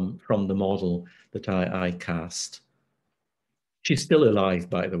from the model that I cast. She's still alive,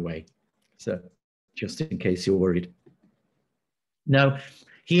 by the way, so just in case you're worried. Now,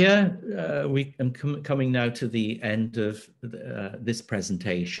 here we am coming now to the end of this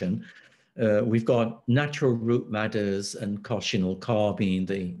presentation. We've got natural root madders and cochineal carbene,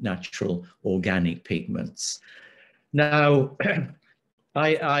 the natural organic pigments. Now,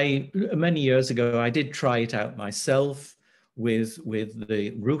 I many years ago, I did try it out myself with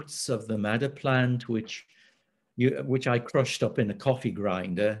the roots of the madder plant, which I crushed up in a coffee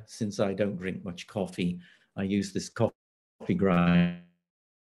grinder. Since I don't drink much coffee, I use this coffee grinder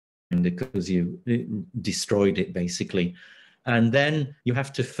because it destroyed it basically. And then you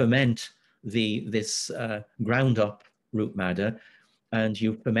have to ferment this ground up root madder, and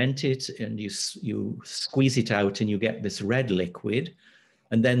you ferment it and you squeeze it out and you get this red liquid.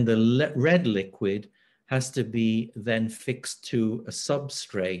 And then the red liquid has to be then fixed to a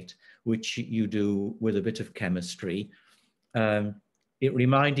substrate, which you do with a bit of chemistry. It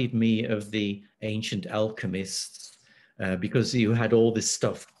reminded me of the ancient alchemists because you had all this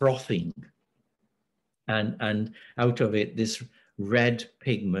stuff frothing, and out of it, this red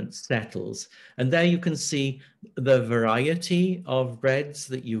pigment settles. And there you can see the variety of reds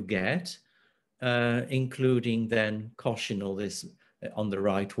that you get, including then cochineal, this on the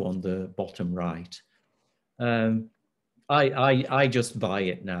right one, the bottom right. I just buy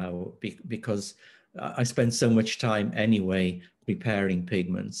it now because I spend so much time anyway preparing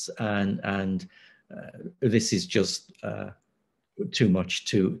pigments, and this is just too much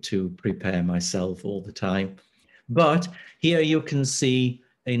to prepare myself all the time. But here you can see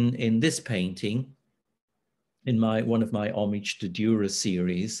in this painting, in one of my Homage to Dura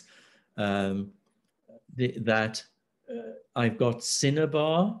series, that I've got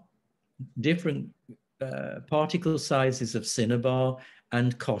cinnabar, different particle sizes of cinnabar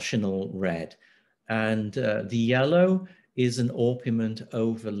and cochineal red. And the yellow is an orpiment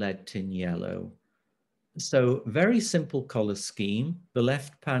over lead tin yellow. So very simple color scheme. The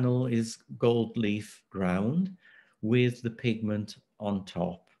left panel is gold leaf ground with the pigment on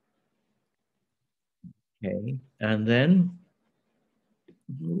top. Okay, and then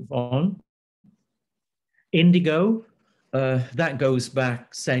move on. Indigo, that goes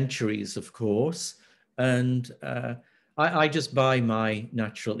back centuries, of course. And I just buy my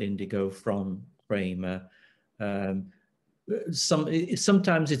natural indigo from Kramer.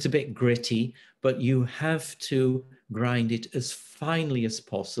 Sometimes it's a bit gritty, but you have to grind it as finely as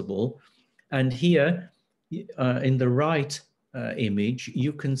possible. And here, in the right image,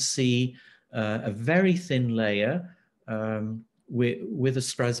 you can see a very thin layer with a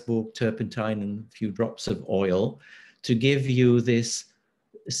Strasbourg turpentine and a few drops of oil to give you this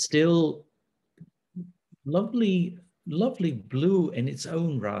still lovely, lovely blue in its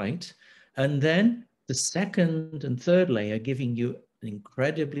own right. And then the second and third layer giving you an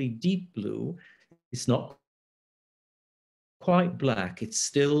incredibly deep blue. It's not quite black, it's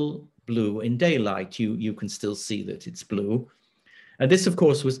still blue. In daylight, you can still see that it's blue. And this, of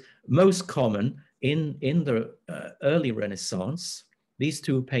course, was most common in the early Renaissance. These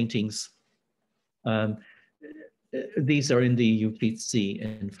two paintings, these are in the Uffizi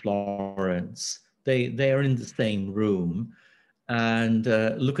in Florence. They are in the same room. And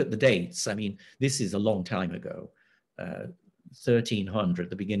look at the dates. I mean, this is a long time ago, 1300,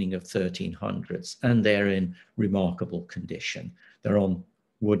 the beginning of 1300s, and they're in remarkable condition. They're on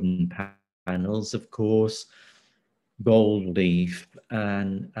wooden panels, of course, gold leaf,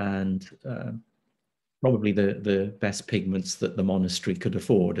 and probably the best pigments that the monastery could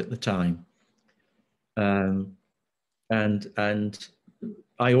afford at the time. And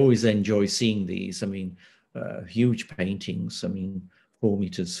I always enjoy seeing these. I mean, huge paintings. I mean, 4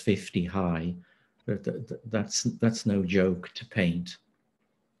 meters 50 high. That's no joke to paint.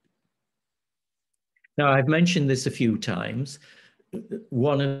 Now, I've mentioned this a few times.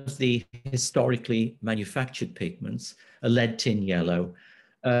 one of the historically manufactured pigments, a lead tin yellow.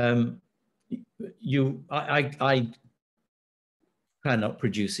 Um, I cannot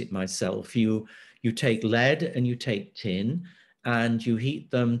produce it myself. You take lead and you take tin and you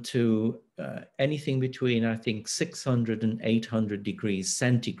heat them to anything between, I think, 600 and 800 degrees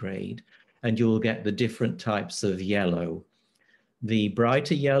centigrade, and you'll get the different types of yellow. The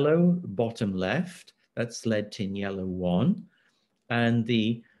brighter yellow, bottom left, that's lead tin yellow 1, and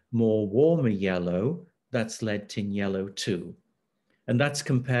the more warmer yellow, that's lead tin yellow 2. And that's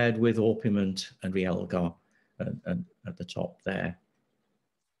compared with orpiment and realgar at the top there.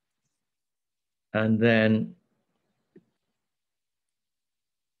 And then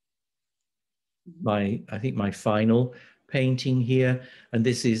I think my final painting here, and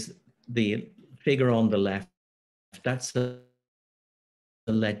this is the figure on the left, that's the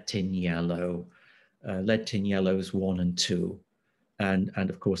lead tin yellow. Lead tin yellows 1 and 2. And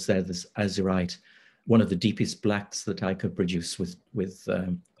of course there's azurite, one of the deepest blacks that I could produce with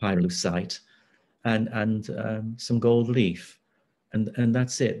pyrolusite, and some gold leaf. And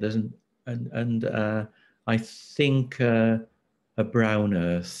that's it. I think a brown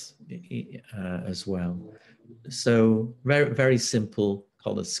earth as well. So very, very simple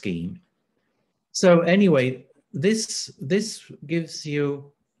color scheme. So anyway, this gives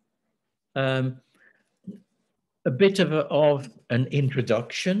you a bit of an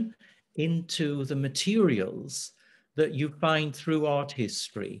introduction into the materials that you find through art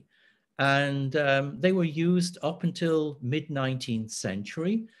history. And they were used up until mid-19th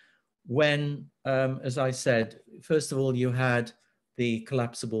century when, as I said, first of all, you had the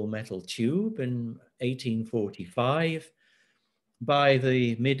collapsible metal tube in 1845. By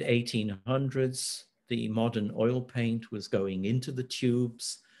the mid-1800s, the modern oil paint was going into the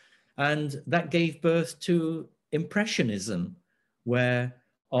tubes, and that gave birth to Impressionism, where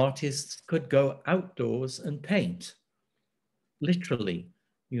artists could go outdoors and paint, literally.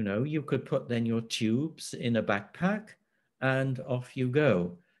 You know, you could put then your tubes in a backpack and off you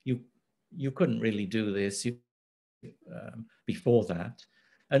go. You couldn't really do this before that.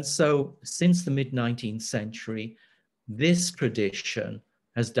 And so since the mid-19th century, this tradition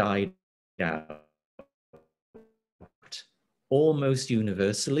has died out almost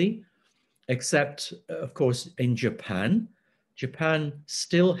universally, except, of course, in Japan. Japan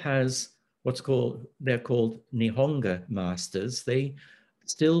still has they're called Nihonga masters. They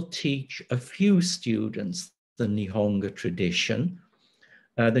still teach a few students the Nihonga tradition.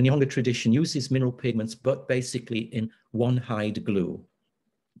 The Nihonga tradition uses mineral pigments, but basically in one-hide glue.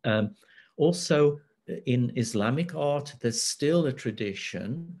 Also, in Islamic art, there's still a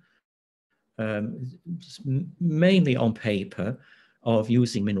tradition, mainly on paper, of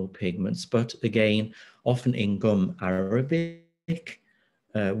using mineral pigments, but again, often in gum arabic,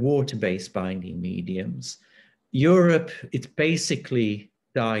 water-based binding mediums. Europe, it's basically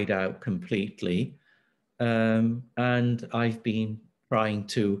died out completely, and I've been trying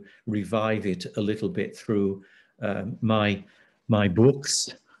to revive it a little bit through my books.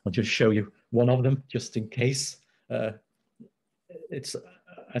 I'll just show you one of them, just in case. It's,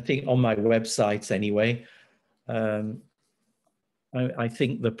 I think, on my websites anyway. I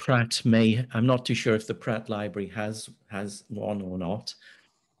think the Pratt I'm not too sure if the Pratt Library has one or not.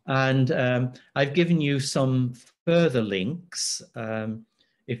 And I've given you some further links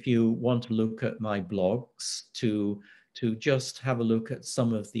if you want to look at my blogs to just have a look at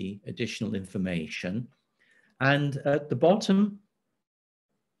some of the additional information. And at the bottom,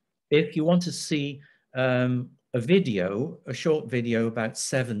 if you want to see a short video about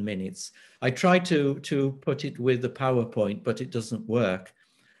 7 minutes, I tried to put it with the PowerPoint, but it doesn't work.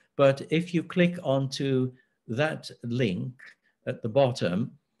 But if you click onto that link at the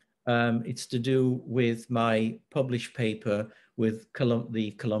bottom, it's to do with my published paper with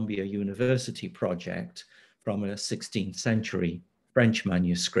the Columbia University project from a 16th century French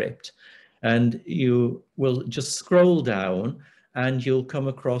manuscript. And you will just scroll down and you'll come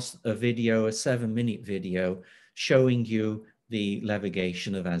across a video, a 7-minute video, showing you the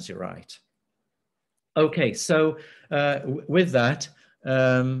levigation of azurite. Okay, so with that,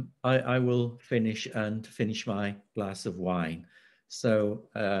 I will finish my glass of wine. So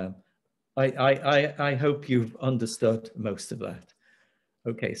I hope you've understood most of that.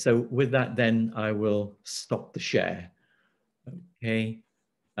 Okay, so with that, then I will stop the share. Okay,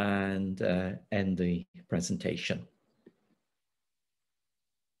 and end the presentation.